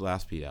throw this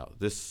last piece out.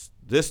 This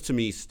to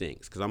me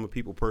stinks because I'm a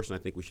people person. I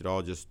think we should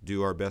all just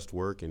do our best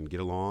work and get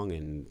along,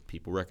 and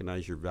people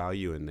recognize your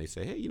value and they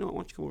say, hey, why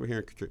don't you come over here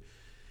and contribute?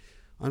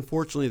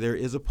 Unfortunately, there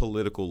is a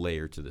political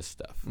layer to this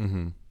stuff.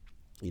 Mm-hmm.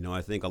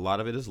 I think a lot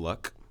of it is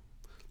luck.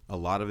 A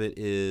lot of it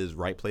is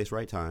right place,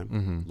 right time.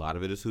 Mm-hmm. A lot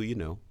of it is who you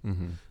know.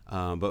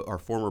 Mm-hmm. But our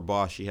former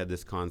boss, she had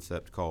this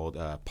concept called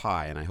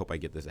PI, and I hope I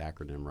get this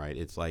acronym right.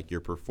 It's like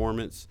your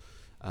performance,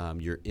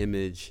 your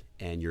image,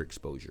 and your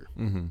exposure.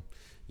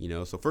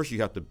 Mm-hmm. So first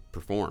you have to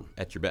perform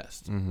at your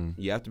best. Mm-hmm.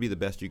 You have to be the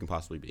best you can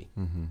possibly be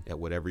at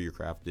whatever your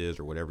craft is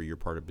or whatever your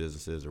part of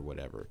business is or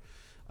whatever.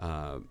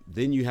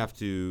 Then you have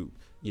to,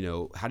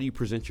 how do you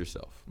present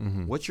yourself?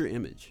 Mm-hmm. What's your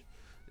image?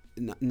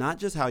 Not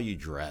just how you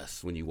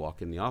dress when you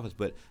walk in the office,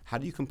 but how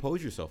do you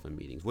compose yourself in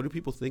meetings? What do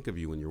people think of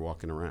you when you're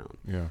walking around?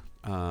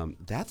 Yeah.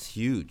 That's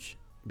huge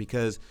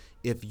because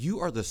if you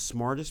are the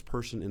smartest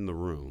person in the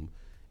room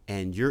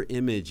and your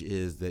image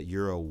is that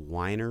you're a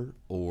whiner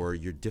or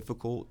you're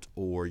difficult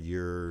or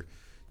you're,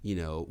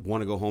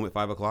 want to go home at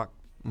 5 o'clock,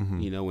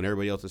 when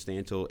everybody else is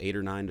staying till 8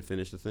 or 9 to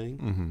finish the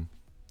thing,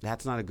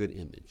 that's not a good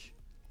image.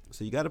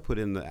 So you got to put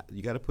in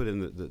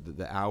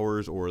the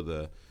hours or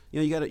the,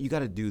 you got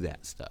to do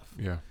that stuff.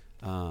 Yeah.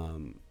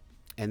 And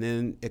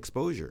then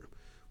exposure.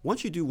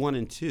 Once you do 1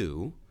 and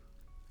 2,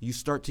 you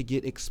start to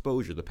get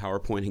exposure. The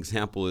PowerPoint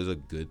example is a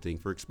good thing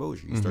for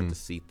exposure. You start to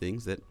see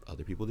things that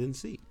other people didn't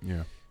see.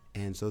 Yeah.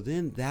 And so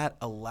then that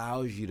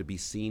allows you to be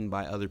seen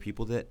by other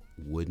people that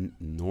wouldn't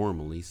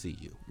normally see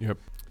you. Yep.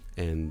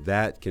 And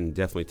that can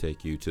definitely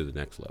take you to the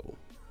next level.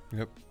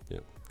 Yep. Yeah,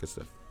 good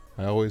stuff.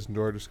 I always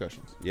enjoy our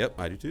discussions. Yep,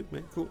 I do too,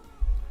 man. Cool.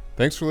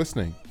 Thanks for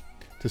listening.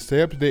 To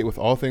stay up to date with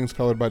all things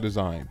Colored by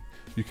Design,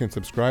 you can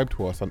subscribe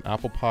to us on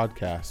Apple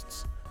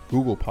Podcasts,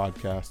 Google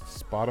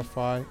Podcasts,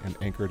 Spotify, and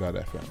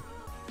Anchor.fm.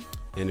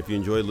 And if you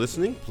enjoyed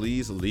listening,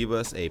 please leave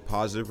us a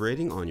positive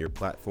rating on your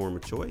platform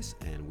of choice,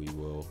 and we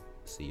will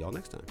see y'all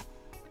next time.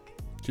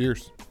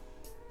 Cheers.